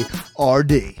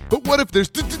HARD. But what if there's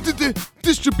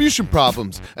distribution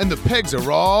problems and the pegs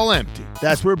are all empty?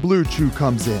 That's where Blue Chew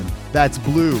comes in. That's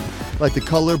blue, like the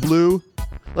color blue,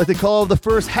 like the color of the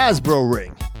first Hasbro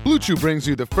ring. Blue Chew brings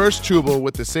you the first chewable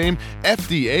with the same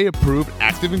FDA-approved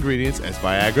active ingredients as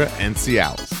Viagra and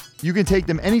Cialis. You can take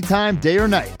them anytime, day or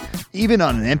night, even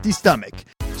on an empty stomach,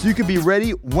 so you can be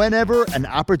ready whenever an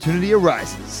opportunity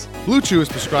arises. Blue Chew is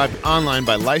prescribed online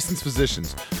by licensed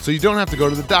physicians, so you don't have to go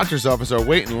to the doctor's office or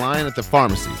wait in line at the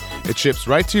pharmacy. It ships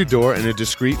right to your door in a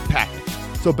discreet package.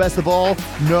 So best of all,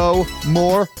 no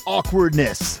more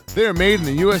awkwardness. They are made in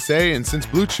the USA, and since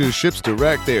Blue Chew ships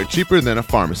direct, they are cheaper than a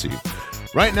pharmacy.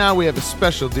 Right now, we have a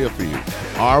special deal for you,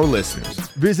 our listeners.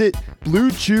 Visit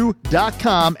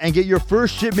BlueChew.com and get your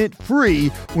first shipment free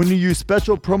when you use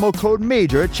special promo code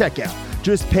MAJOR at checkout.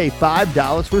 Just pay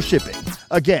 $5 for shipping.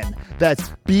 Again, that's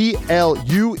BLUEChew.com,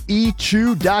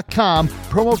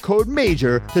 promo code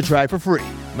MAJOR to try for free.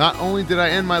 Not only did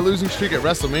I end my losing streak at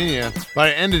WrestleMania, but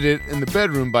I ended it in the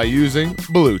bedroom by using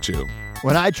Blue Chew.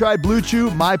 When I tried Blue Chew,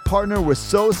 my partner was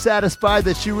so satisfied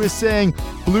that she was saying,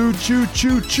 Blue Chew,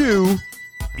 chew, chew.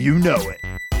 You know it.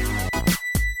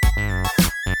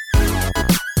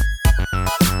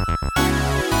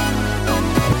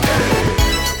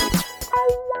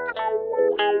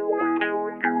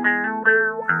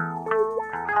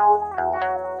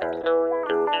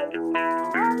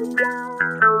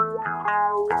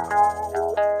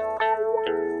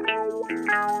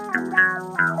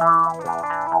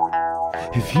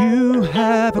 If you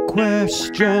have a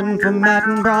question for Matt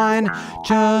and Brian,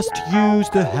 just use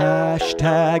the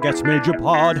hashtag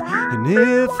 @MajorPod. And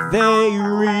if they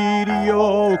read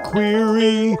your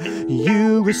query,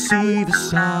 you receive a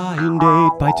signed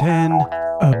 8x10.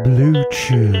 A Blue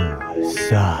Chew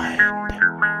signed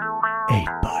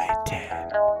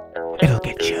 8x10. It'll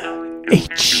get you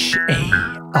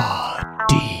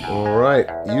HARD. All right.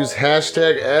 Use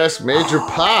hashtag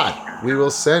 #MajorPod. We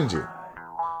will send you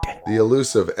the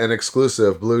elusive and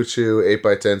exclusive Blue Chew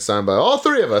 8x10 signed by all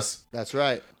three of us. That's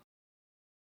right.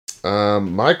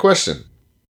 My question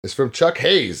is from Chuck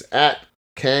Hayes at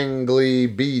Kangley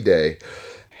B Day.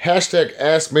 Hashtag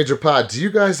 #MajorPod. Do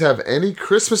you guys have any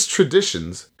Christmas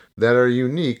traditions that are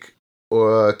unique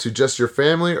to just your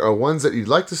family or ones that you'd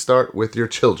like to start with your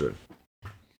children?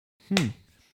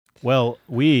 Well,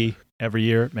 we every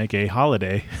year make a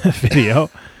holiday video.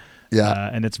 Yeah.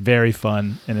 And it's very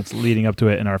fun, and it's leading up to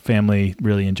it, and our family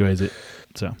really enjoys it.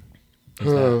 So,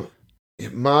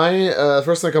 my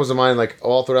first thing that comes to mind, like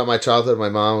all throughout my childhood, my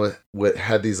mom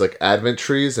had these like Advent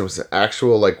trees, and it was an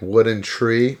actual like wooden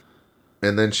tree,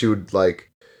 and then she would like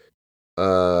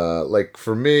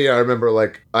for me, I remember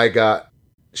like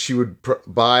she would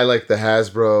buy like the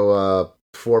Hasbro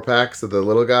 4-packs of the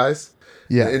little guys.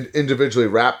 Yeah. Individually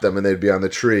wrap them, and they'd be on the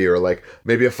tree, or like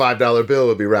maybe a $5 bill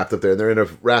would be wrapped up there, and they're in a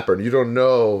wrapper, and you don't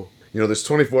know, there's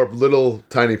 24 little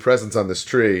tiny presents on this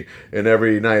tree, and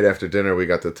every night after dinner we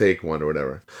got to take one or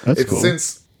whatever. It's cool.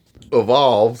 Since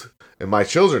evolved, and my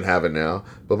children have it now,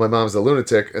 but my mom's a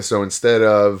lunatic, and so instead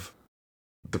of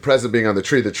the present being on the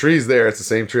tree's there, it's the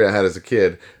same tree I had as a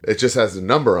kid, it just has a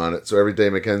number on it, so every day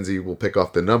Mackenzie will pick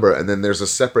off the number, and then there's a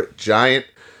separate giant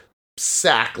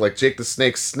sack, like Jake the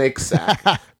Snake's snake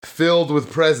sack, filled with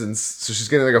presents. So she's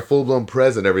getting like a full-blown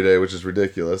present every day, which is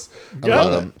ridiculous.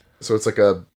 So it's like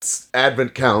a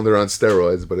Advent calendar on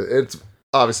steroids, but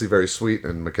obviously very sweet,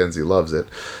 and Mackenzie loves it.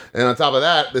 And on top of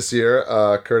that, this year,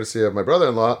 courtesy of my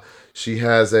brother-in-law, she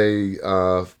has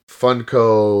a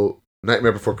Funko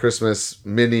Nightmare Before Christmas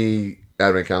mini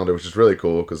advent calendar, which is really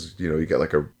cool because, you get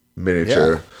like a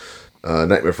miniature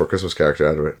Nightmare Before Christmas character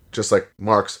out of it. Just like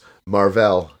Mark's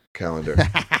Marvel calendar.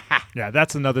 Yeah,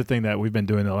 that's another thing that we've been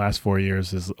doing the last 4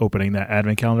 years is opening that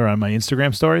advent calendar on my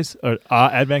Instagram stories, or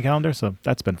advent calendar. So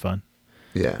that's been fun.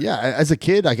 Yeah. Yeah. As a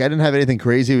kid, like I didn't have anything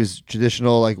crazy. It was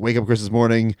traditional, like wake up Christmas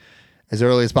morning as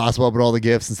early as possible, open all the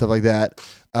gifts and stuff like that.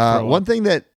 One thing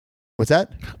that, what's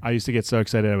that? I used to get so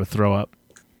excited I would throw up.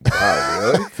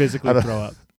 Oh, really? Physically throw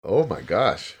up. Oh my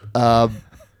gosh.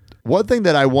 One thing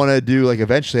that I want to do, like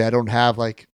eventually, I don't have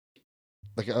like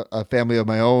a family of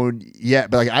my own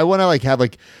yet, but like I want to like have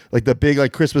like the big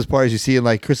like Christmas parties you see in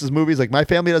like Christmas movies. Like my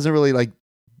family doesn't really like,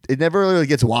 it never really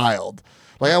gets wild.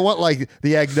 Like I want like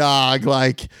the eggnog,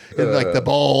 like in like the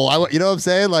bowl. I want, you know what I'm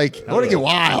saying? Like I want to get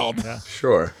wild. Yeah.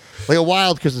 Sure. Like a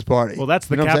wild Christmas party. Well, that's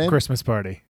the You know what I'm Cap saying? Christmas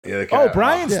party. Yeah, Oh,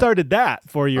 Brian started that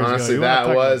 4 years Honestly, ago.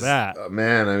 that was that.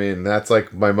 Man. I mean, that's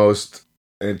like my most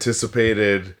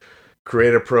anticipated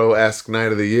Creator Pro-esque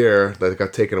night of the year that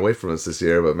got taken away from us this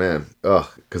year. But man,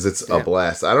 because it's a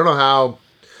blast. I don't know how.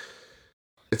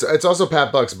 It's also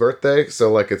Pat Buck's birthday,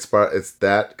 so like it's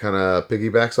that kind of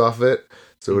piggybacks off it.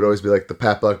 So it would always be like the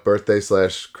Pat Buck birthday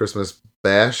 / Christmas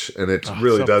bash, and it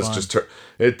really so does fun.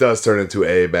 just turn into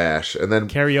a bash, and then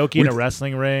Karaoke in a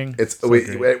wrestling ring. It's So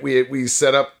great. we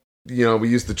set up, we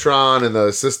use the Tron and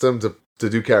the system to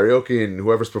do karaoke, and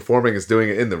whoever's performing is doing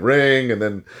it in the ring, and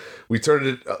then we turned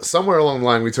it somewhere along the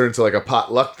line. We turned it into like a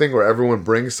potluck thing where everyone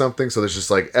brings something, so there's just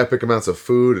like epic amounts of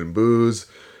food and booze.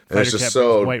 And it's just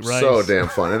so damn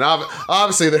fun. And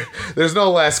obviously there's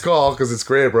no last call because it's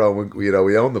Creative Bro.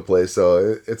 We own the place,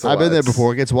 so it's. I've been there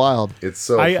before. It gets wild. It's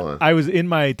so fun. I was in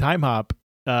my time hop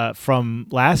from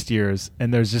last year's,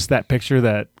 and there's just that picture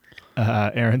that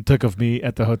Aaron took of me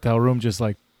at the hotel room, just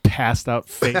like passed out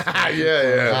face.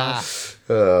 Yeah.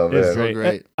 Oh man, it's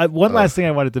great. One last thing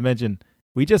I wanted to mention: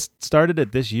 we just started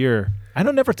it this year. I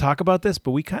don't never talk about this,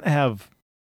 but we kind of have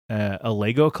a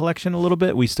Lego collection a little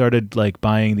bit. We started like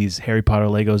buying these Harry Potter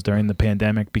Legos during the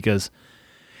pandemic because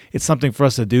it's something for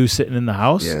us to do sitting in the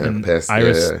house. Yeah, and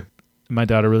Iris, my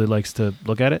daughter, really likes to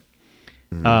look at it.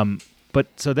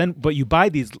 But you buy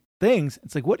these things.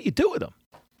 It's like, what do you do with them?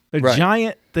 They're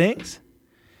giant things.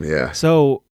 Yeah.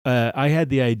 So I had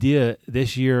the idea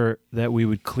this year that we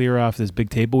would clear off this big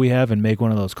table we have and make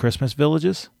one of those Christmas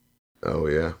villages. Oh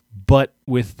yeah. But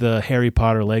with the Harry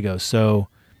Potter Legos. So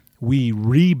we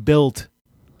rebuilt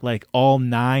like all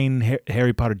 9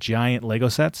 Harry Potter giant Lego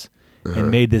sets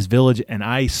and made this village, and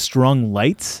I strung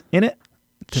lights in it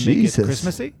to make it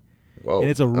Christmassy. Whoa. And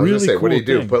it's a I was really gonna say, cool what do you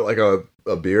do? thing. Put like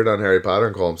a beard on Harry Potter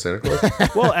and call him Santa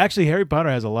Claus? Well, actually, Harry Potter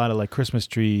has a lot of like Christmas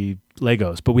tree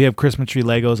Legos, but we have Christmas tree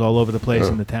Legos all over the place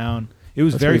in the town. It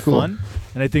was very fun,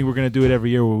 and I think we're going to do it every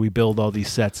year where we build all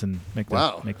these sets and make the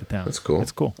town. That's cool.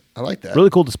 It's cool. I like that. Really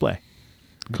cool display.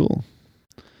 Cool.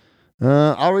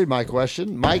 I'll read my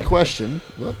question. My question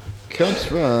comes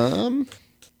from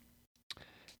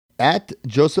at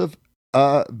Joseph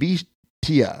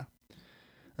Vitia.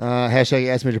 Hashtag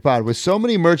Ask Major Pod. With so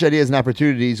many merch ideas and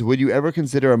opportunities, would you ever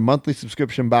consider a monthly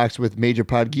subscription box with Major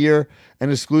Pod gear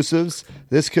and exclusives?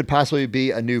 This could possibly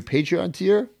be a new Patreon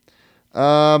tier.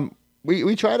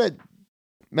 We try to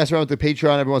mess around with the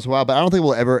Patreon every once in a while, but I don't think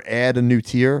we'll ever add a new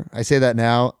tier. I say that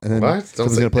now, and then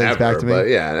someone's going to play this back to me. But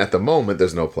yeah, at the moment,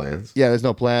 there's no plans. Yeah, there's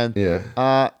no plan.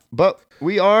 Yeah. But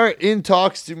we are in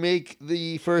talks to make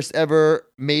the first ever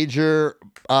major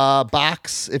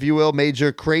box, if you will,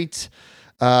 major crate.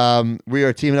 We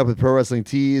are teaming up with Pro Wrestling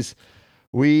Tees.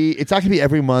 It's not going to be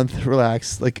every month.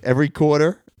 Relax. Like every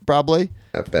quarter, probably.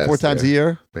 At best, 4 times a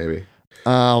year. Maybe.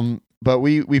 But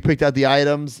we picked out the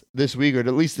items this week, or to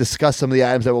at least discuss some of the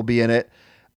items that will be in it,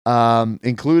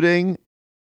 including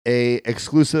a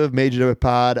exclusive Major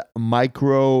Pod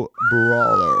Micro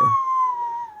Brawler.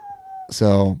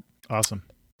 So awesome.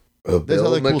 There's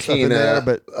other cool stuff in there,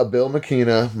 but a Bill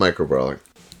McKenna Micro Brawler.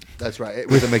 That's right.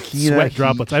 With a McKenna sweat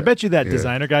droplets. I bet you that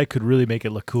designer guy could really make it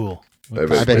look cool. I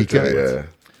bet he could. Yeah,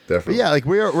 definitely. But yeah, like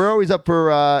we're always up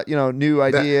for new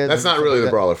ideas. That's not really the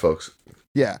Brawler, folks.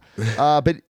 Yeah,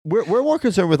 but we're more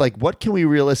concerned with like what can we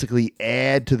realistically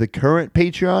add to the current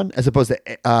Patreon as opposed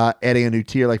to adding a new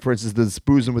tier. Like for instance, the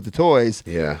Spoozin' with the toys.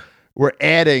 Yeah, we're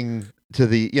adding to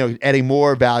the adding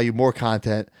more value, more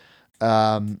content.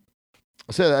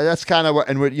 So that's kind of what,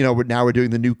 and now we're doing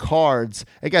the new cards.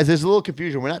 Hey guys, there's a little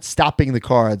confusion. We're not stopping the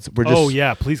cards. We're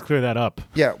just please clear that up.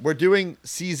 Yeah, we're doing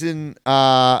season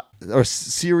or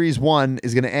series 1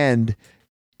 is going to end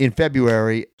in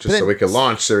February. Just so we can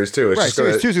launch Series 2. It's right, just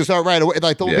Series 2 is going to start right away.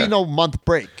 Like, there will be no month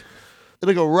break.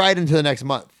 It'll go right into the next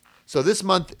month. So this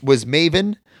month was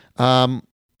Maven.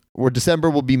 Where December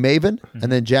will be Maven,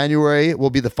 and then January will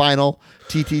be the final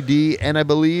TTD, and I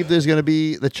believe there's going to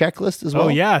be the checklist as well. Oh,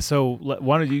 yeah. So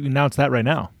why don't you announce that right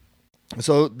now?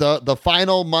 So the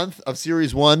final month of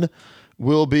Series 1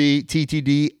 will be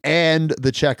TTD and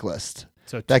the checklist.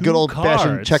 So that good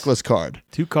old-fashioned checklist card.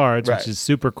 2 cards, Right. which is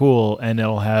super cool, and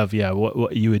it'll have,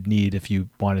 what you would need if you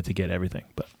wanted to get everything.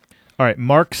 But all right,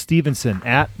 Mark Stevenson,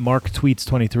 at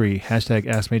MarkTweets23, hashtag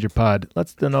AskMajorPod.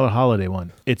 Let's do another holiday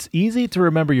one. It's easy to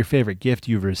remember your favorite gift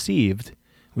you've received.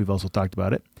 We've also talked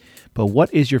about it. But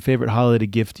what is your favorite holiday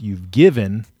gift you've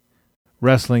given?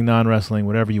 Wrestling, non-wrestling,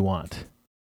 whatever you want.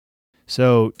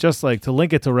 So just like to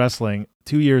link it to wrestling,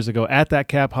 2 years ago at that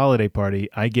Cap holiday party,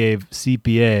 I gave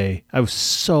CPA. I was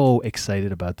so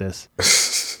excited about this.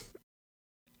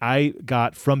 I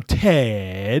got from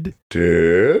Ted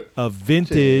a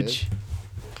vintage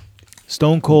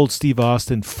Stone Cold Steve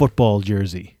Austin football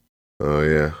jersey. Oh,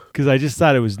 yeah. Because I just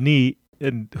thought it was neat,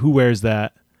 and who wears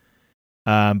that?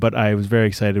 But I was very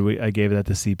excited. I gave that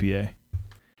to CPA.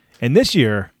 And this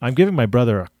year, I'm giving my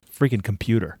brother a freaking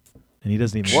computer, and he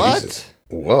doesn't even What? use it.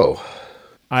 Whoa.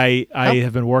 I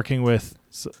have been working with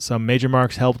some Major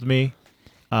Marks helped me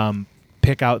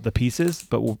pick out the pieces,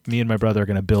 but me and my brother are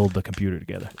going to build the computer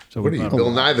together. So what are you, Bill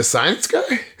Nye the Science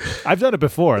Guy? I've done it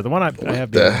before. The one I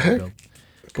have the done. heck?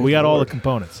 But we got all the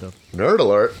components. So Nerd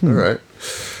alert. All right.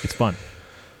 It's fun.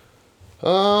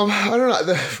 I don't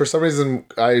know. For some reason,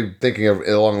 I'm thinking of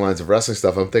along the lines of wrestling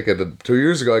stuff. I'm thinking 2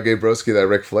 years ago, I gave Broski that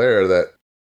Ric Flair that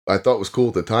I thought was cool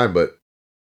at the time, but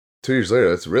 2 years later,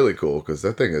 that's really cool because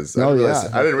that thing is. I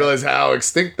didn't realize how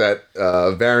extinct that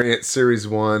variant Series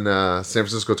 1 San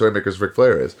Francisco Toymakers Ric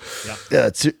Flair is.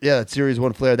 Yeah, Series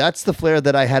 1 Flair. That's the Flair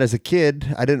that I had as a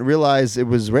kid. I didn't realize it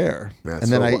was rare. That's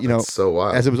and then that's so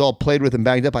wild. as it was all played with and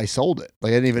banged up, I sold it.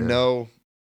 Like I didn't even know.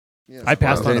 I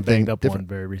passed on a anything banged up different. one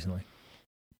very recently.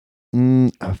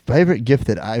 A favorite gift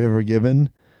that I've ever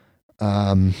given.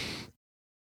 I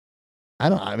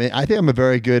think I'm a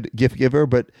very good gift giver,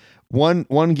 but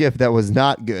one gift that was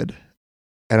not good,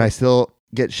 and I still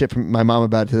get shit from my mom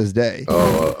about it to this day.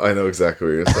 Oh, I know exactly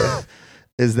what you're saying.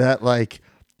 Is that like,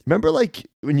 remember like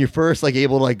when you're first like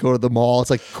able to like go to the mall? It's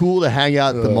like cool to hang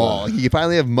out at the mall. You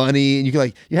finally have money, and you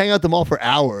can you hang out at the mall for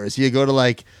hours. You go to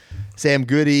like Sam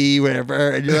Goody, whatever,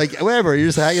 and you're like whatever. You're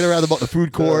just hanging around the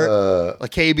food court,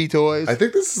 like KB Toys. I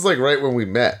think this is like right when we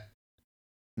met.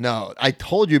 No, I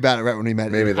told you about it right when we met.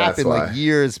 Maybe it that's happened why. like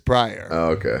years prior.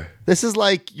 Oh, okay. This is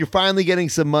like you're finally getting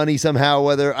some money somehow,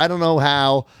 whether I don't know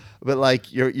how, but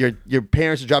like your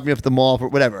parents are dropping you off at the mall for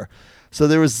whatever. So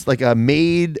there was like a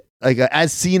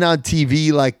as seen on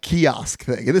TV like kiosk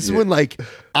thing, and this is when like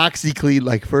OxyClean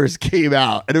like first came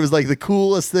out, and it was like the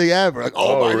coolest thing ever. Like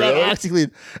oh my really? god, OxyClean,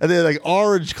 and then like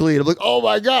Orange Clean. I'm like oh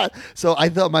my god. So I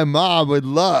thought my mom would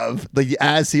love like the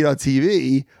as seen on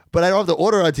TV. But I don't have to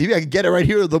order it on TV. I can get it right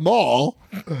here at the mall.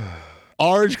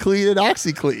 Orange Clean and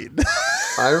OxyClean.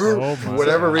 I remember for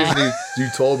whatever reason you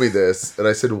told me this, and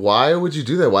I said, "Why would you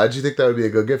do that? Why did you think that would be a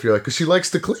good gift?" You're like, "Because she likes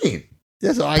to clean."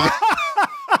 Yeah, so I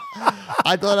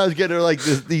thought I was getting her like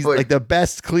these like the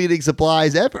best cleaning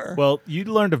supplies ever. Well, you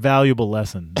learned a valuable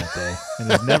lesson that day, and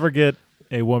is never get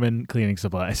a woman cleaning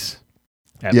supplies.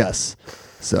 Ever. Yes.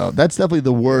 So that's definitely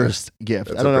the worst gift.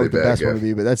 That's I don't a know what pretty the bad best one gift. would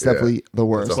be, but that's definitely the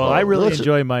worst. Well, I really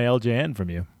enjoy my LJN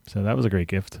from you, so that was a great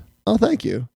gift. Oh, thank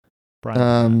you.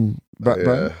 Brian.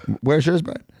 Brian, where's yours,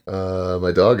 Brian?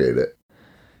 My dog ate it.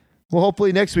 Well,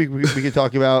 hopefully next week we can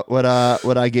talk about what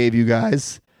I gave you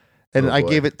guys, and I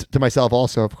gave it to myself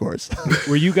also, of course.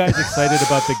 Were you guys excited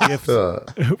about the gift?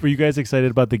 Were you guys excited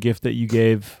about the gift that you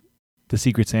gave the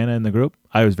Secret Santa in the group?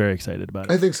 I was very excited about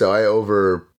it. I think so.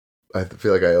 I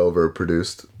feel like I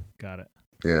overproduced. Got it.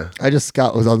 Yeah.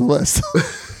 Scott was on the list.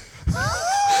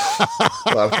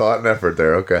 A lot of thought and effort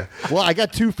there. Okay. Well, I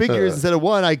got 2 figures instead of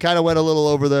 1. I kind of went a little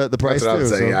over the price That's what too. I'm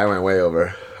saying. So. I went way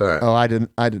over. All right. Oh, I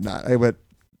did not.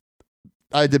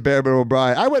 I did Bear Bear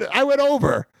O'Brien. I went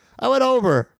over.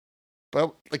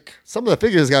 But like some of the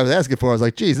figures I was asking for, I was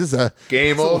like, geez, this is a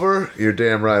game over. You're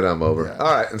damn right I'm over. Yeah.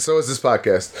 All right, and so is this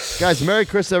podcast. Guys, Merry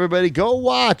Christmas, everybody. Go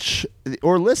watch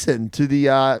or listen to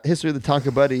the History of the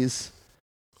Tonka Buddies.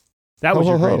 That was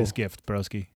your greatest gift,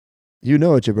 broski. You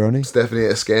know it, jabroni. Stephanie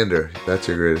Eskander. That's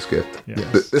your greatest gift.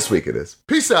 Yes. This week it is.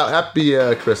 Peace out. Happy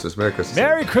Christmas. Merry Christmas.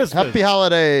 Merry Christmas. Happy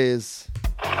holidays.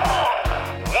 1, 2,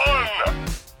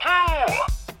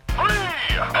 3.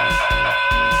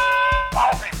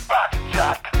 I'll be back,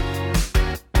 Jack.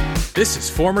 This is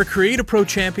former Create a Pro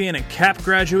champion and CAP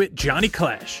graduate Johnny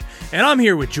Clash. And I'm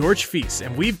here with George Feast,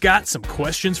 and we've got some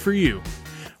questions for you.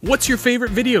 What's your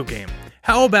favorite video game?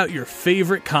 How about your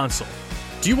favorite console?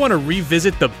 Do you want to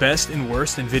revisit the best and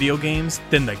worst in video games?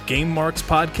 Then the Game Marks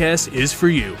podcast is for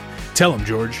you. Tell them,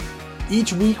 George.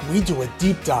 Each week, we do a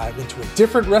deep dive into a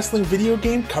different wrestling video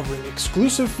game covering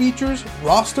exclusive features,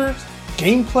 rosters,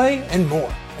 gameplay, and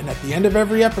more. And at the end of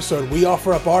every episode, we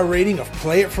offer up our rating of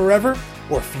Play It Forever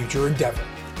or Future Endeavor.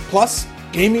 Plus,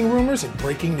 gaming rumors and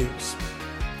breaking news.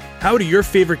 How do your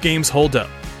favorite games hold up?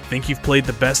 Think you've played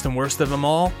the best and worst of them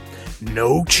all?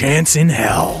 No chance in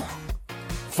hell.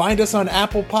 Find us on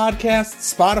Apple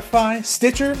Podcasts, Spotify,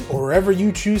 Stitcher, or wherever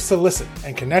you choose to listen,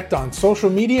 and connect on social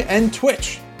media and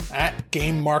Twitch at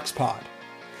Game Marks Pod.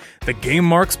 The Game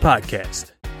Marks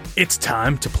Podcast. It's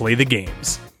time to play the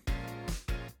games.